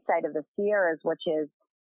the east side of the Sierras, which is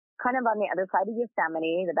kind of on the other side of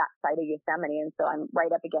Yosemite, the back side of Yosemite. And so I'm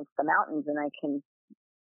right up against the mountains, and I can,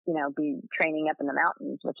 be training up in the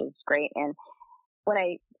mountains, which is great. And when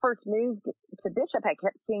I first moved to Bishop, I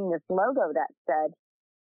kept seeing this logo that said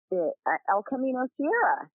the El Camino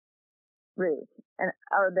Sierra route,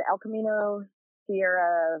 or the El Camino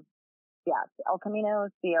Sierra, El Camino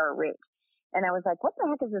Sierra route. And I was like, what the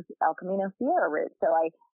heck is this El Camino Sierra route? So I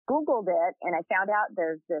Googled it, and I found out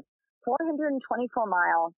there's this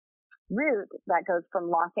 424-mile route that goes from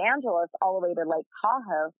Los Angeles all the way to Lake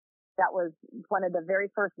Tahoe. That was one of the very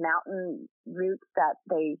first mountain routes that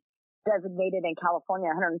they designated in California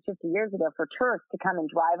 150 years ago for tourists to come and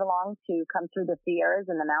drive along to come through the Sierras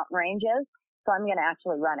and the mountain ranges. So I'm going to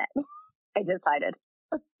actually run it. I decided.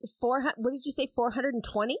 What did you say? 420?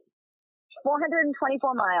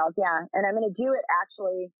 424 miles, yeah. And I'm going to do it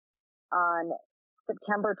actually on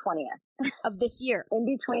September 20th. Of this year? In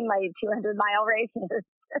between my 200-mile races.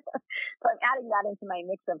 So I'm adding that into my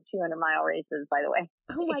mix of 200-mile races, by the way.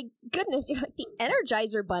 Oh my goodness, you're like the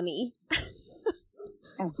Energizer Bunny.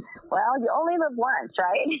 Well, you only live once,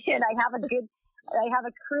 right? And I have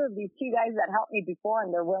a crew of these two guys that helped me before,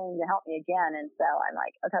 and they're willing to help me again. And so I'm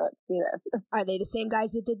like, okay, let's do this. Are they the same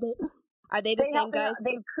guys that did the? Are they the same guys?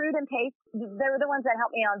 They've crewed and paced. They were the ones that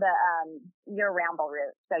helped me on the Your Ramble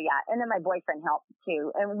route. So yeah, and then my boyfriend helped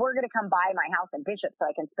too. And we're gonna come by my house in Bishop so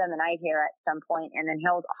I can spend the night here at some point, and then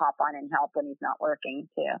he'll hop on and help when he's not working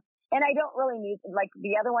too. And I don't really need, like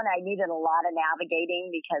the other one, I needed a lot of navigating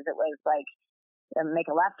because it was like make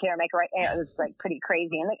a left here, make a right. It was like pretty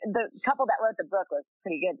crazy. And the couple that wrote the book was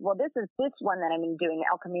pretty good. Well, this one that I'm doing, the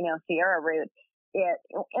El Camino Sierra route. In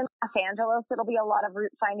Los Angeles, it'll be a lot of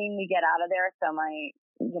route finding to get out of there. So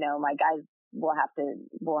my guys will have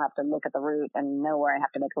to look at the route and know where I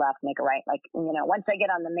have to make a left, make a right. Like, once I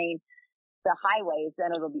get on the highways,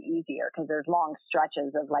 then it'll be easier because there's long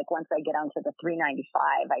stretches of like, once I get onto the 395,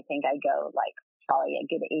 I think I go like probably a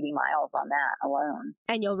good 80 miles on that alone.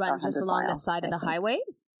 And you'll run just along the side of the highway?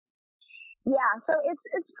 Yeah, so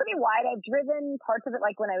it's pretty wide. I've driven parts of it,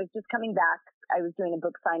 like when I was just coming back, I was doing a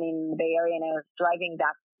book signing in the Bay Area, and I was driving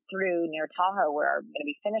back through near Tahoe where I'm going to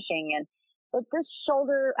be finishing, and this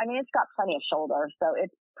shoulder, it's got plenty of shoulder, so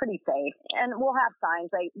it's pretty safe. And we'll have signs,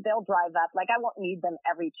 they'll drive up, like I won't need them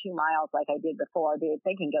every 2 miles like I did before.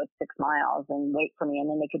 They can go 6 miles and wait for me, and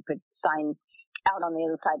then they could put signs out on the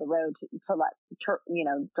other side of the road to let,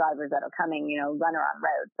 drivers that are coming, run around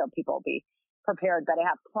roads, so people will be prepared. But I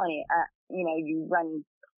have plenty, you run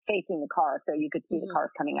facing the car so you could see the cars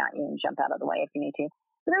coming at you and jump out of the way if you need to.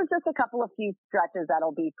 So there's just a couple of few stretches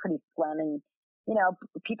that'll be pretty slim, and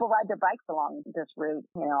people ride their bikes along this route,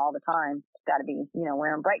 all the time. It's got to be,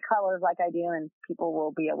 wearing bright colors like I do, and people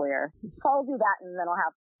will be aware. So I'll do that, and then I'll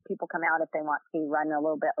have people come out if they want to run a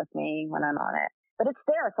little bit with me when I'm on it. But it's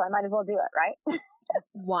there, so I might as well do it, right?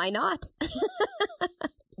 Why not?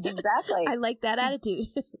 Exactly. I like that attitude.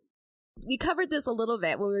 We covered this a little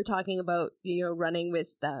bit when we were talking about, running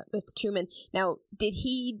with Truman. Now, did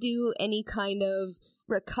he do any kind of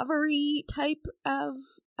recovery type of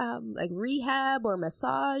like rehab or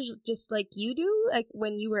massage, just like you do, like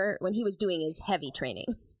when he was doing his heavy training?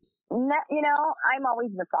 I'm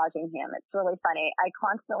always massaging him. It's really funny. I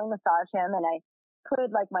constantly massage him, and I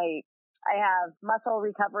put I have muscle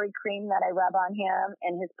recovery cream that I rub on him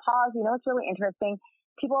and his paws. It's really interesting.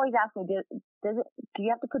 People always ask me, do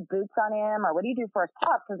you have to put boots on him, or what do you do for his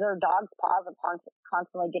paws? Because their dog's paws are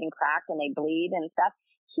constantly getting cracked and they bleed and stuff.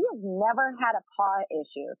 He has never had a paw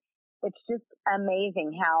issue. It's just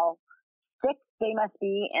amazing how sick they must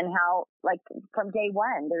be, and how, like, from day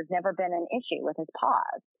one, there's never been an issue with his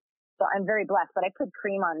paws. So I'm very blessed. But I put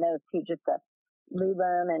cream on those too, just to lube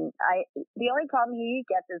him. And the only problem he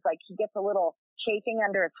gets is like he gets a little chafing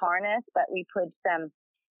under his harness. But we put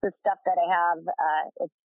the stuff that I have,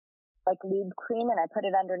 it's like lube cream, and I put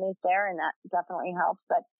it underneath there, and that definitely helps.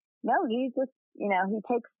 But no, he's just, he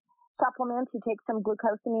takes supplements. He takes some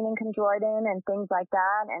glucosamine and chondroitin and things like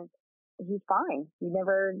that, and he's fine. He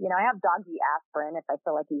never, I have doggy aspirin if I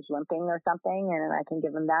feel like he's limping or something, and I can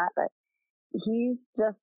give him that. But he's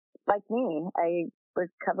just like me. I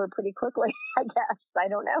recover pretty quickly, I guess. I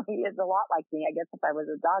don't know. He is a lot like me. I guess if I was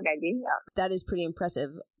a dog, I'd be him. That is pretty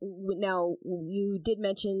impressive. Now, you did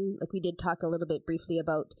mention, like we did talk a little bit briefly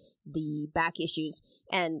about the back issues.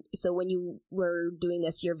 And so when you were doing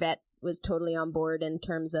this, your vet was totally on board in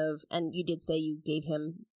terms of, and you did say you gave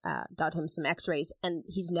him, got him some x-rays, and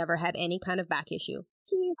he's never had any kind of back issue.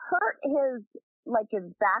 He hurt his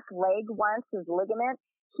back leg once, his ligament.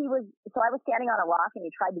 So I was standing on a rock and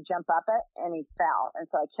he tried to jump up it and he fell. And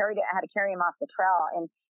so I had to carry him off the trail, and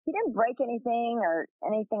he didn't break anything or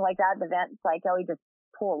anything like that. The vet's like, oh, he just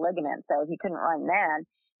pulled a ligament, so he couldn't run then.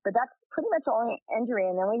 But that's pretty much the only injury.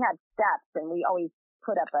 And then we had steps, and we always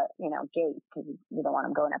put up a, gate because we don't want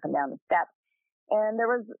him going up and down the steps. And there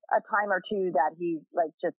was a time or two that he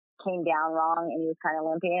just came down wrong and he was kind of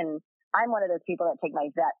limpy. And I'm one of those people that take my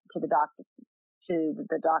vet to the doctor.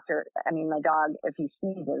 My dog, if he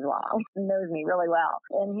sneezes wrong, knows me really well.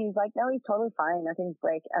 And he's like, no, he's totally fine. Nothing's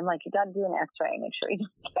break. I'm like, you got to do an x-ray, make sure he's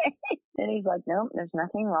okay. And he's like, no, there's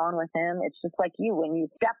nothing wrong with him. It's just like you, when you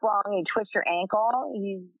step wrong, you twist your ankle,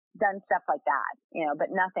 he's done stuff like that,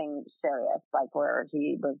 but nothing serious, like where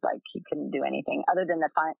he was like, he couldn't do anything other than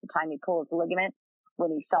the time he pulled his ligament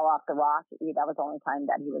when he fell off the rock. That was the only time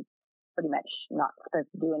that he was pretty much not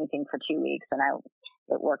supposed to do anything for 2 weeks. And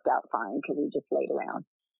it worked out fine because he just laid around.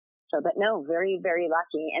 So, but no, very, very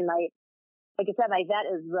lucky. And like I said, my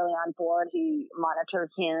vet is really on board. He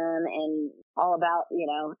monitors him and all about,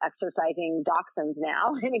 exercising dachshunds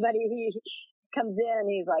now. Anybody he comes in,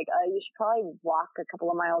 he's like, you should probably walk a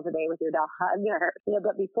couple of miles a day with your dog.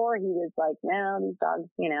 But before he was like, no, these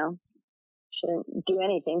dogs, shouldn't do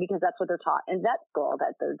anything because that's what they're taught in vet school,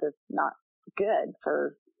 that they're just not good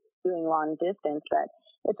for doing long distance. But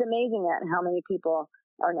it's amazing that how many people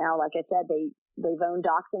are now, like I said, they've owned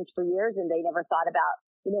dachshunds for years and they never thought about,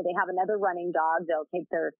 they have another running dog. They'll take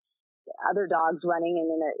their other dogs running and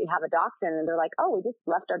then they have a dachshund and they're like, oh,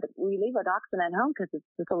 we leave our dachshund at home because it's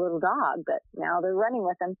just a little dog, but now they're running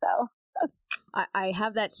with him. So I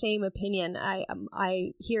have that same opinion.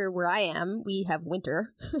 I here where I am, we have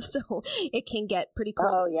winter, so it can get pretty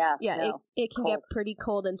cold. Oh yeah. Yeah. No, it can get pretty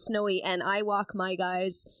cold and snowy, and I walk my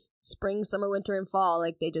guys spring, summer, winter, and fall.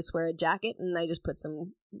 Like they just wear a jacket and I just put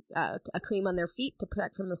some a cream on their feet to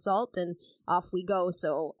protect from the salt and off we go.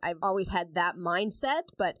 So I've always had that mindset,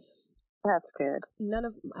 but that's good.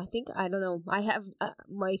 I don't know. I have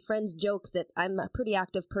my friends joke that I'm a pretty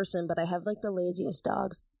active person, but I have like the laziest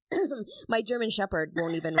dogs. My German Shepherd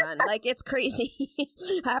won't even run. Like it's crazy.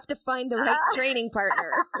 I have to find the right training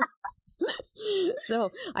partner.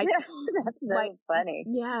 So that's so funny.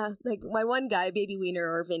 Yeah, like my one guy, Baby Wiener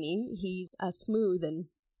or Vinny, he's smooth and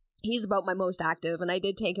he's about my most active. And I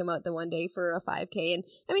did take him out the one day for a 5K, and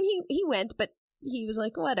I mean he went, but he was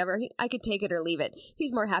like, whatever, I could take it or leave it.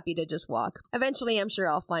 He's more happy to just walk. Eventually, I'm sure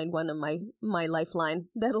I'll find one of my lifeline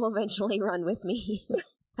that'll eventually run with me.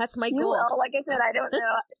 That's my goal. Well, like I said, I don't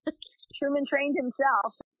know. Truman trained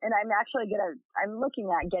himself, and I'm looking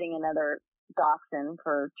at getting another dachshund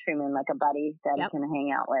for Truman, like a buddy that he can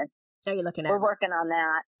hang out with. Are you looking at? We're working on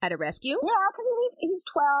that. At a rescue? Yeah, because he's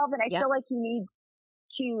 12, and I feel like he needs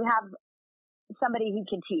to have somebody he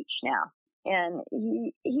can teach now. And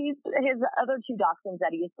he's his other two dachshunds that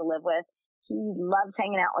he used to live with, he loves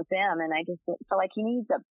hanging out with them, and I just feel like he needs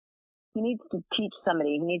to teach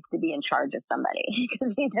somebody. He needs to be in charge of somebody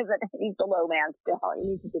because he's the low man still.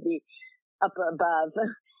 He needs to be up above.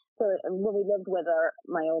 So when we lived with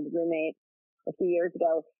my old roommate a few years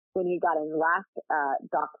ago, when he got his last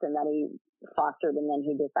dachshund that he fostered and then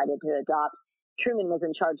he decided to adopt, Truman was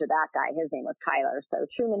in charge of that guy. His name was Tyler. So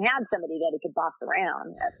Truman had somebody that he could boss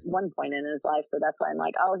around at one point in his life. So that's why I'm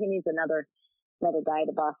like, oh, he needs another guy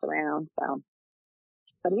to boss around. So,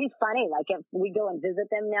 but he's funny. Like if we go and visit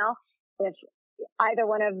them now, if either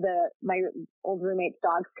one of my old roommate's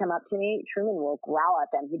dogs come up to me, Truman will growl at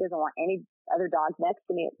them. He doesn't want any other dogs next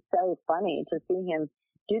to me. It's so funny to see him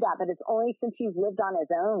do that. But it's only since he's lived on his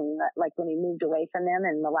own, like when he moved away from them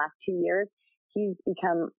in the last 2 years, he's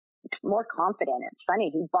become more confident. It's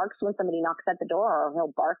funny. He barks when somebody knocks at the door, or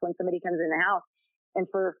he'll bark when somebody comes in the house. And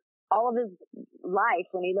for all of his life,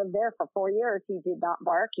 when he lived there for 4 years, he did not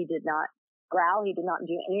bark. He did not growl. He did not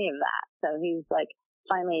do any of that. So he's like,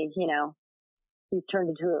 finally, he's turned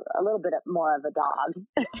into a little bit more of a dog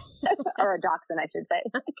or a dachshund, I should say.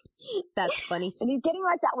 That's funny. And he's getting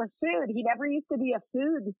like that with food. He never used to be a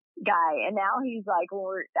food guy. And now he's like,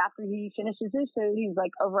 after he finishes his food, he's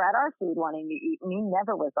like over at our food wanting to eat. And he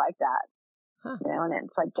never was like that. Huh. And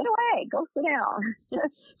it's like, get away, go sit down.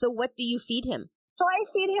 So what do you feed him? So I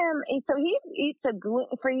feed him, so he eats a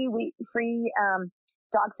gluten-free, wheat-free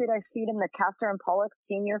dog food. I feed him the Catra and Pollock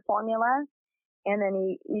senior formula. And then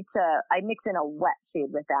he eats I mix in a wet food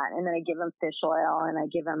with that. And then I give him fish oil and I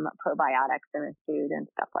give him probiotics in his food and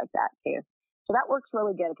stuff like that too. So that works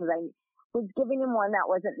really good because I was giving him one that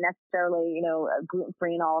wasn't necessarily,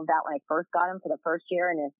 gluten-free and all of that when I first got him for the first year.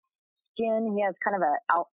 And skin. He has kind of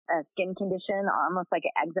a skin condition, almost like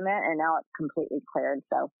an eczema, and now it's completely cleared.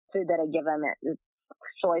 So food that I give him is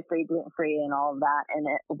soy-free, gluten-free, and all of that, and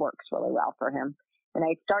it works really well for him. And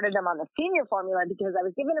I started him on the senior formula because I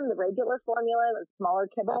was giving him the regular formula with smaller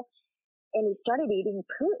kibble, and he started eating his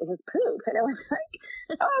poop. And I was like,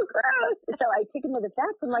 oh, gross. So I took him to the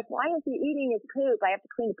vet. I'm like, why is he eating his poop? I have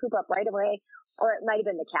to clean the poop up right away. Or it might have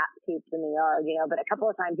been the cat's poops in the yard, but a couple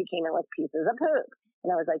of times he came in with pieces of poop.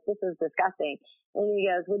 And I was like, this is disgusting. And he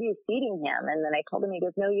goes, what are you feeding him? And then I told him, he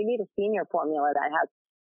goes, no, you need a senior formula that has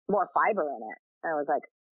more fiber in it. And I was like,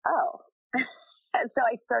 oh. And so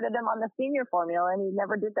I started him on the senior formula, and he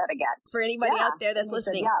never did that again. For anybody out there that's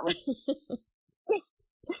listening.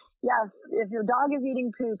 Yeah, if your dog is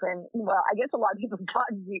eating poop, and well, I guess a lot of people's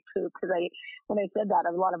dogs eat poop, because when I said that,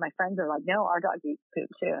 a lot of my friends are like, no, our dog eats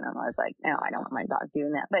poop too. And I was like, no, I don't want my dog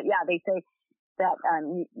doing that. But yeah, they say that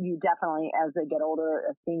you definitely, as they get older,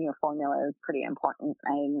 a senior formula is pretty important.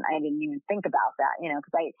 And I didn't even think about that,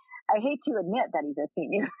 because I hate to admit that he's a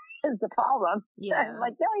senior. Is the problem. Yeah. I'm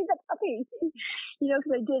like, no, he's a puppy.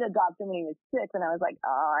 Because I did adopt him when he was 6, and I was like,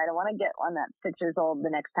 oh, I don't want to get one that's 6 years old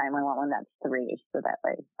the next time. I want one that's 3, so that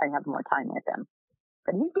way I have more time with him.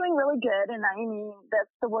 But he's doing really good, and I mean,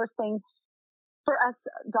 that's the worst thing for us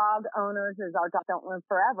dog owners is our dogs don't live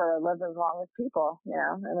forever, live as long as people,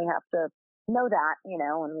 and we have to know that,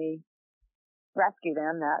 when we rescue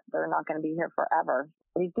them, that they're not going to be here forever.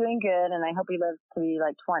 He's doing good, and I hope he lives to be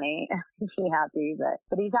like 20. Be happy,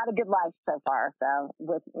 but he's had a good life so far. So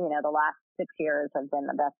with, the last 6 years have been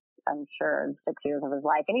the best, I'm sure, 6 years of his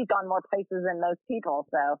life. And he's gone more places than most people.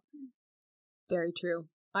 So very true.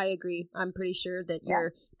 I agree. I'm pretty sure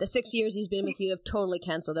that the 6 years he's been with you have totally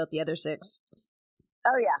canceled out the other 6.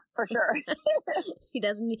 Oh yeah, for sure.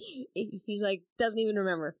 He's like, doesn't even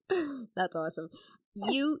remember. That's awesome.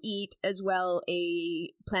 You eat as well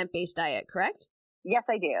a plant-based diet, correct? Yes,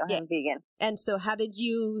 I do. Yeah. I'm vegan. And so how did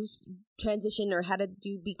you transition, or how did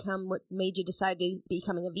you become, what made you decide to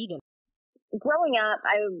becoming a vegan? Growing up,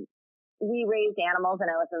 we raised animals,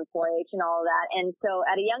 and I was in 4-H and all of that. And so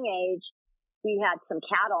at a young age, we had some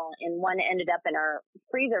cattle, and one ended up in our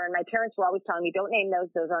freezer. And my parents were always telling me, don't name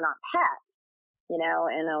those are not pets, and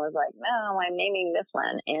I was like, no, I'm naming this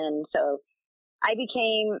one. And so I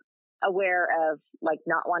became aware of like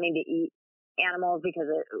not wanting to eat animals because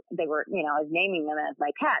they were, I was naming them as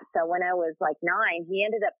my pets. So when I was like 9, he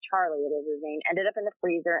ended up, Charlie, it is his name, ended up in the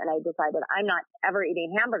freezer, and I decided I'm not ever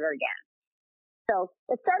eating hamburger again. So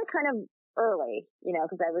it started kind of early,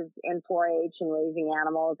 because I was in 4-H and raising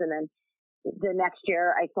animals. And then the next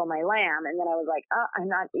year I sold my lamb, and then I was like, oh,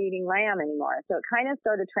 I'm not eating lamb anymore. So it kind of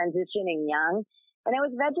started transitioning young, and I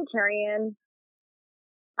was vegetarian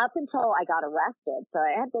up until I got arrested. So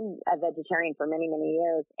I had been a vegetarian for many, many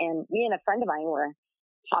years. And me and a friend of mine were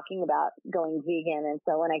talking about going vegan. And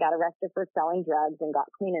so when I got arrested for selling drugs and got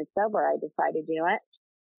clean and sober, I decided, you know what,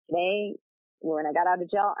 today, when I got out of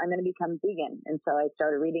jail, I'm going to become vegan. And so I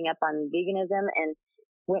started reading up on veganism, and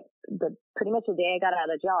pretty much the day I got out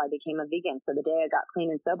of jail, I became a vegan. So the day I got clean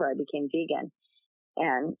and sober, I became vegan.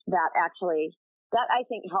 And that I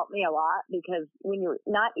think helped me a lot, because when you're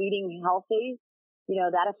not eating healthy,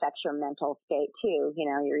 that affects your mental state too.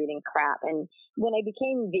 You're eating crap. And when I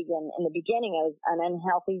became vegan, in the beginning, I was an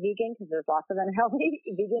unhealthy vegan, because there's lots of unhealthy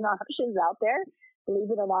vegan options out there, believe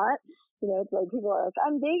it or not. It's like people are like,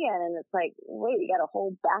 I'm vegan. And it's like, wait, you got a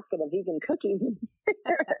whole basket of vegan cookies.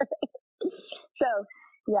 So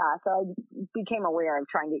I became aware of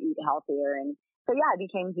trying to eat healthier. And so, I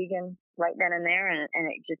became vegan right then and there. And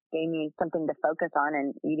it just gave me something to focus on,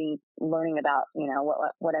 and learning about,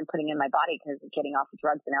 what I'm putting in my body, because getting off of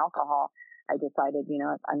drugs and alcohol, I decided,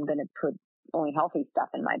 I'm going to put only healthy stuff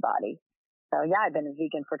in my body. So I've been a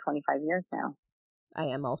vegan for 25 years now. I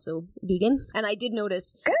am also vegan. And I did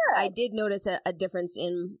notice, Good. a difference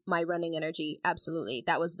in my running energy. Absolutely.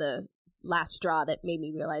 That was the last straw that made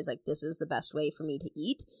me realize, like, this is the best way for me to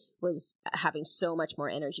eat, was having so much more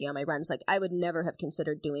energy on my runs. Like, I would never have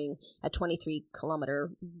considered doing a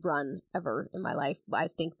 23-kilometer run ever in my life. I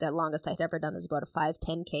think the longest I'd ever done is about a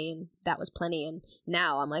 5-10K, and that was plenty. And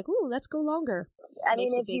now I'm like, ooh, let's go longer. I mean,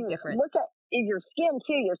 Makes a big difference. Look at your skin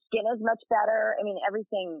too. Your skin is much better. I mean,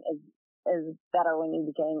 everything is better when you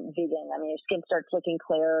became vegan. I mean, your skin starts looking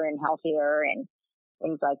clearer and healthier and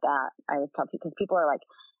things like that. I always tell people, because people are like,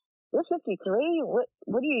 you're 53. What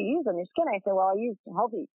do you use on your skin? I said, well, I use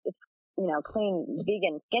healthy, it's, clean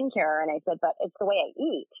vegan skincare. And I said, but it's the way I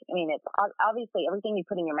eat. I mean, it's obviously everything you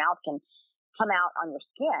put in your mouth can come out on your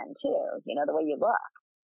skin too, the way you look.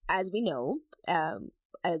 As we know,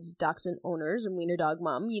 as dachshund owners and wiener dog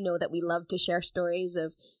mom, you know that we love to share stories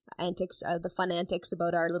of antics, the fun antics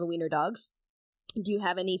about our little wiener dogs. Do you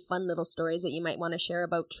have any fun little stories that you might want to share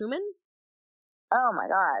about Truman? Oh my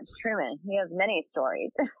God, Truman. He has many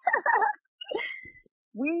stories.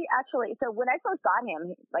 We actually, so when I first got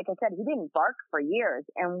him, like I said, he didn't bark for years.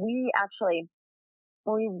 And we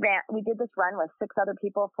did this run with 6 other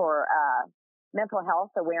people for, mental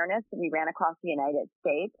health awareness. We ran across the United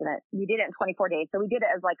States, and we did it in 24 days. So we did it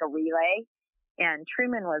as like a relay, and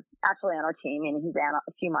Truman was actually on our team, and he ran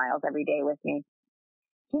a few miles every day with me.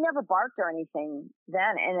 He never barked or anything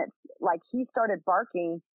then, and it's like he started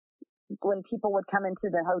barking when people would come into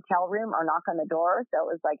the hotel room or knock on the door. So it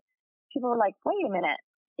was like, people were like, wait a minute,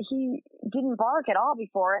 he didn't bark at all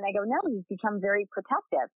before. And I go, no, he's become very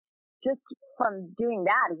protective. Just from doing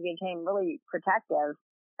that, he became really protective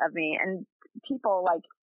of me. And people, like,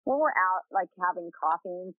 when we're out, like, having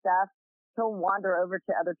coffee and stuff, he'll wander over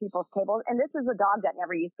to other people's tables. And this is a dog that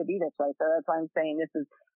never used to be this way. So that's why I'm saying this is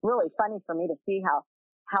really funny for me to see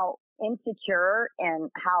how insecure and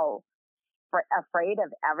how afraid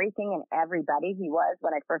of everything and everybody he was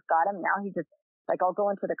when I first got him. Now he just, like, I'll go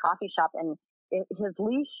into the coffee shop, and his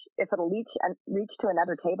leash, if it'll reach to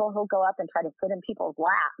another table, he'll go up and try to sit in people's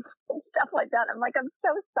laps and stuff like that. I'm like, I'm so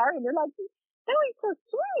sorry. And they're like, no, he's so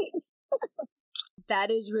sweet.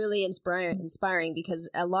 That is really inspiring because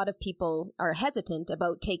a lot of people are hesitant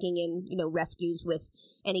about taking in, rescues with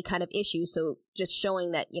any kind of issue. So just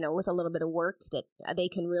showing that, with a little bit of work that they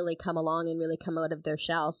can really come along and really come out of their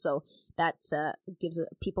shell. So that gives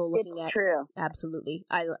people looking it's at. True. Absolutely.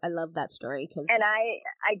 I love that story. And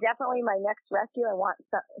I definitely, my next rescue, I want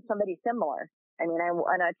somebody similar. I mean, I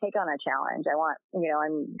want to take on a challenge. I want,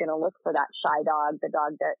 I'm going to look for that shy dog, the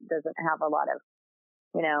dog that doesn't have a lot of,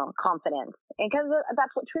 confidence. And because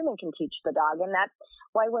that's what Truman can teach the dog. And that's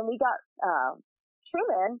why when we got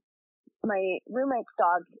Truman, my roommate's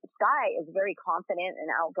dog, Sky, is a very confident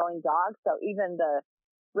and outgoing dog. So even the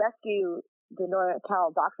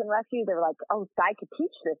North-Cal Dachshund Rescue, they were like, oh, Sky could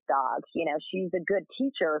teach this dog. She's a good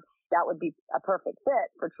teacher. That would be a perfect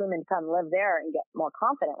fit for Truman to come live there and get more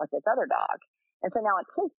confident with this other dog. And so now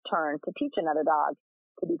it's his turn to teach another dog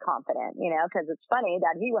to be confident, because it's funny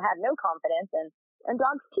that he had no confidence, and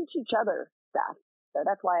dogs teach each other stuff. So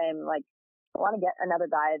that's why I'm like, I want to get another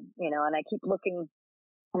guide, and I keep looking,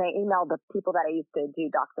 and I emailed the people that I used to do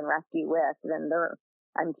Dachshund Rescue with, and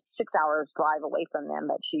I'm 6 hours drive away from them,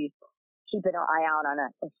 but she's keeping her eye out on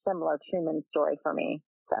a similar Truman story for me.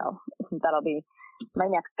 So that'll be my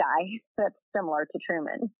next guy that's similar to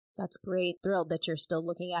Truman. That's great. Thrilled that you're still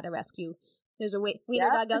looking at a rescue. There's a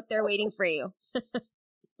wiener dog out there waiting for you.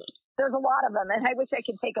 There's a lot of them, and I wish I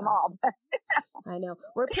could take them all. I know.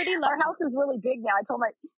 We're pretty lucky. Our house is really big now. I told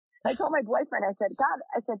my boyfriend, I said,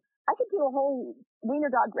 I could do a whole wiener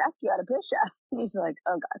dog rescue out of Bishop. He's like,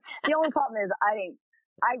 oh God. The only problem is I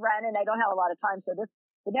run and I don't have a lot of time. So the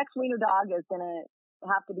next wiener dog is going to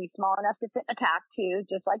have to be small enough to fit in a pack too,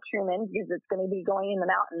 just like Truman, because it's going to be going in the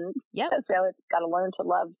mountains. Yep. So it's got to learn to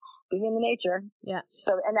love being in the nature. Yeah.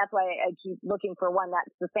 So, and that's why I keep looking for one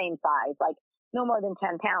that's the same size, like no more than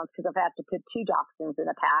 10 pounds, because if I have to put 2 dachshunds in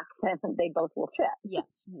a pack, then they both will fit. Yeah.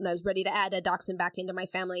 When I was ready to add a dachshund back into my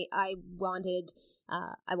family, I wanted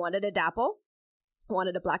a dapple. I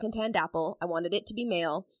wanted a black and tan dapple. I wanted it to be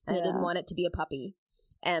male, and I didn't want it to be a puppy.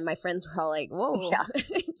 And my friends were all like, whoa,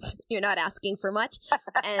 you're not asking for much.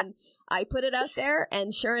 And I put it out there,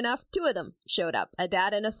 and sure enough, 2 of them showed up, a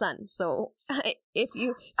dad and a son. So if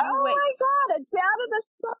you wait. My God, a dad and a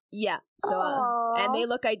son. Yeah. So, and they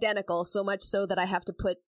look identical, so much so that I have to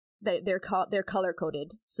put, they're color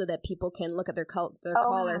coded so that people can look at their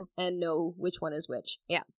collar and know which one is which.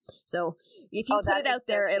 Yeah. So if you put it out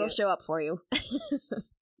there, it'll show up for you.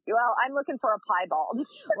 Well, I'm looking for a piebald.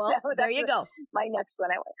 Well, so there you go. My next one.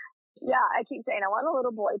 I keep saying I want a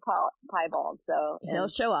little boy piebald. So he'll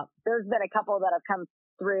show up. There's been a couple that have come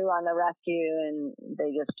through on the rescue, and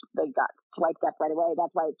they got swiped up right away.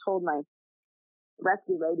 That's why I told my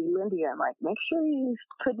rescue lady, Lindy, I'm like, make sure you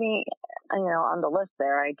put me, on the list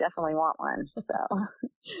there. I definitely want one. So,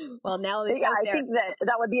 well, now it's out there. I think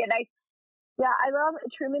that would be a nice. Yeah, I love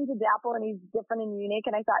Truman's a dapple, and he's different and unique.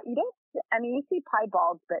 And I thought, you see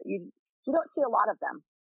piebalds, but you don't see a lot of them.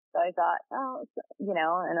 So I thought,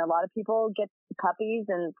 and a lot of people get puppies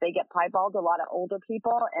and they get piebalds, a lot of older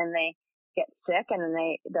people, and they get sick, and then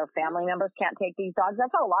their family members can't take these dogs.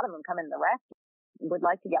 That's how a lot of them come in the rescue. Would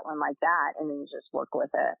like to get one like that and then just work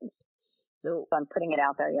with it. So I'm putting it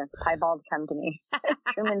out there. Yes, piebalds come to me.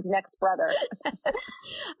 Truman's next brother.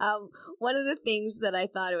 One of the things that I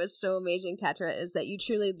thought it was so amazing, Catra, is that you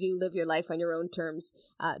truly do live your life on your own terms.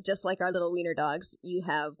 Just like our little wiener dogs, you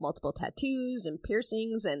have multiple tattoos and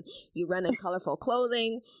piercings, and you run in colorful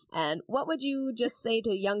clothing. And what would you just say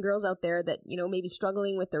to young girls out there that, maybe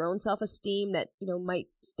struggling with their own self-esteem, that,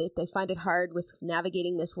 they find it hard with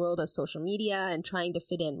navigating this world of social media and trying to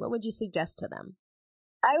fit in? What would you suggest to them?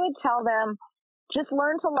 I would tell them, just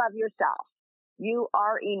learn to love yourself. You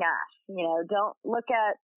are enough. Don't look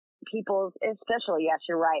at people's, especially, yes,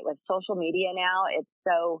 you're right, with social media now, it's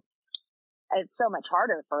so much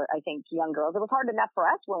harder for, I think, young girls. It was hard enough for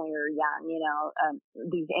us when we were young,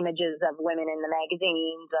 these images of women in the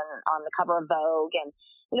magazines and on the cover of Vogue. And,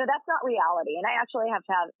 that's not reality. And I actually have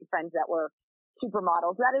had friends that were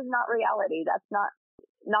supermodels. That is not reality. That's not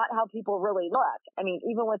how people really look. I mean,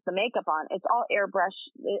 even with the makeup on, it's all airbrush.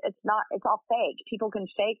 It's all fake. People can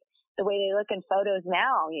fake the way they look in photos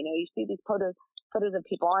now. You see these photos of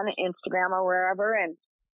people on Instagram or wherever, and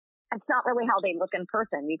it's not really how they look in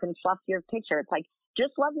person. You can fluff your picture. It's like,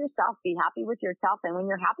 just love yourself, be happy with yourself. And when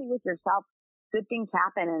you're happy with yourself, good things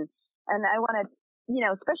happen. And I want to,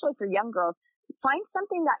 especially for young girls, find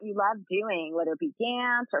something that you love doing, whether it be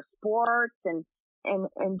dance or sports, and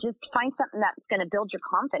just find something that's going to build your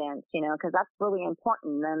confidence, because that's really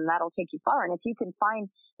important, and that'll take you far. And if you can find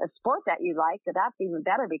a sport that you like, that's even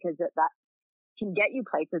better, because that can get you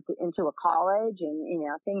places into a college and,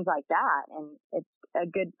 things like that. And it's a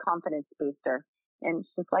good confidence booster. And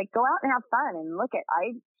it's just like, go out and have fun and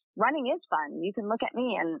running is fun. You can look at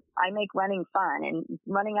me and I make running fun, and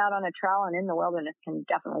running out on a trail and in the wilderness can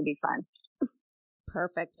definitely be fun.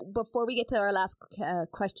 Perfect. Before we get to our last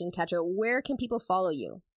question, Catra, where can people follow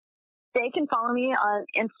you? They can follow me on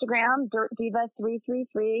Instagram,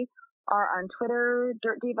 DirtDiva333, or on Twitter,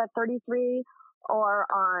 DirtDiva33, or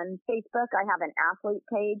on Facebook. I have an athlete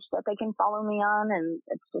page that they can follow me on, and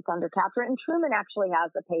it's just under Catra. And Truman actually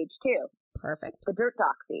has a page too. Perfect. The Dirt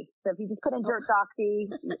Doxy. So if you just put in Dirt Doxy,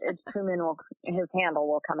 Truman his handle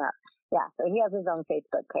will come up. Yeah. So he has his own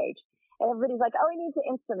Facebook page. And everybody's like, oh, he needs an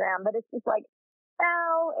Instagram, but it's just like,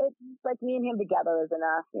 it's like me and him together is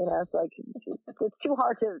enough. It's like, it's too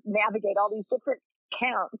hard to navigate all these different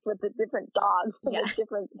accounts with the different dogs and the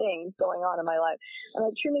different things going on in my life. And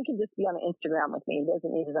like, Truman can just be on Instagram with me. He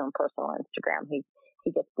doesn't need his own personal Instagram. He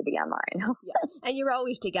gets to be on mine. Yeah. And you're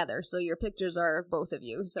always together, so your pictures are both of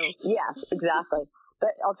you. So yes, exactly.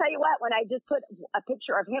 But I'll tell you what, when I just put a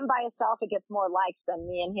picture of him by himself, it gets more likes than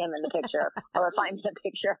me and him in the picture, or if I'm in the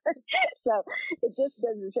picture. So it just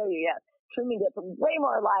goes to show you, yes, Truman gets way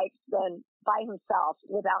more likes than by himself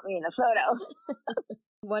without me in the photo.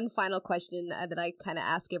 One final question that I kind of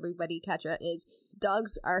ask everybody, Catra, is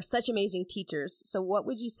dogs are such amazing teachers. So what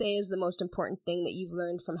would you say is the most important thing that you've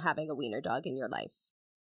learned from having a wiener dog in your life?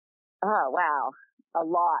 Oh, wow. A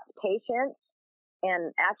lot. Patience,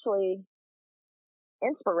 and actually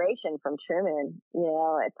inspiration from Truman.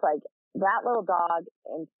 It's like, that little dog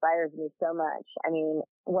inspires me so much. I mean,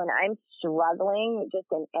 when I'm struggling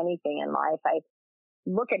just in anything in life, I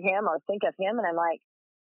look at him or think of him and I'm like,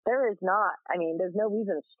 there's no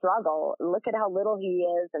reason to struggle. Look at how little he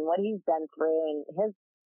is and what he's been through in his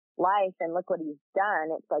life, and look what he's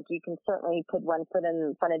done. It's like, you can certainly put one foot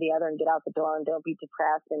in front of the other and get out the door, and don't be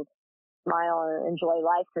depressed, and smile and enjoy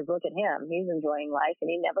life, because look at him. He's enjoying life and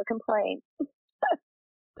he never complains.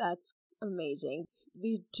 That's amazing.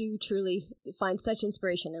 We do truly find such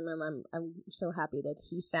inspiration in them. I'm so happy that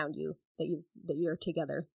he's found you, that you're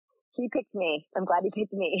together. He picked me. I'm glad he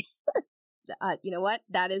picked me. You know what?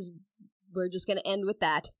 We're just going to end with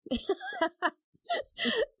that.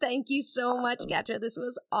 Thank you so much, Catra. This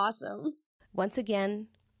was awesome. Once again,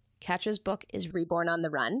 Catra's book is Reborn on the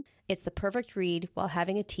Run. It's the perfect read while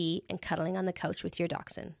having a tea and cuddling on the couch with your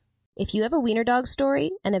dachshund. If you have a wiener dog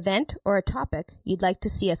story, an event, or a topic you'd like to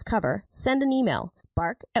see us cover, send an email,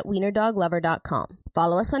 bark@wienerdoglover.com.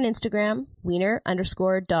 Follow us on Instagram,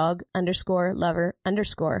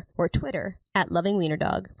 wiener_dog_lover_, or Twitter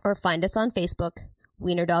 @lovingwienerdog, or find us on Facebook,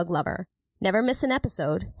 Wiener Dog Lover. Never miss an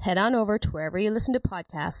episode. Head on over to wherever you listen to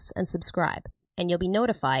podcasts and subscribe, and you'll be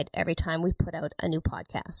notified every time we put out a new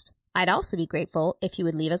podcast. I'd also be grateful if you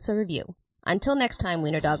would leave us a review. Until next time,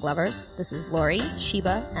 Wiener Dog Lovers, this is Lori,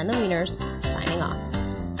 Sheba, and the Wieners, signing off.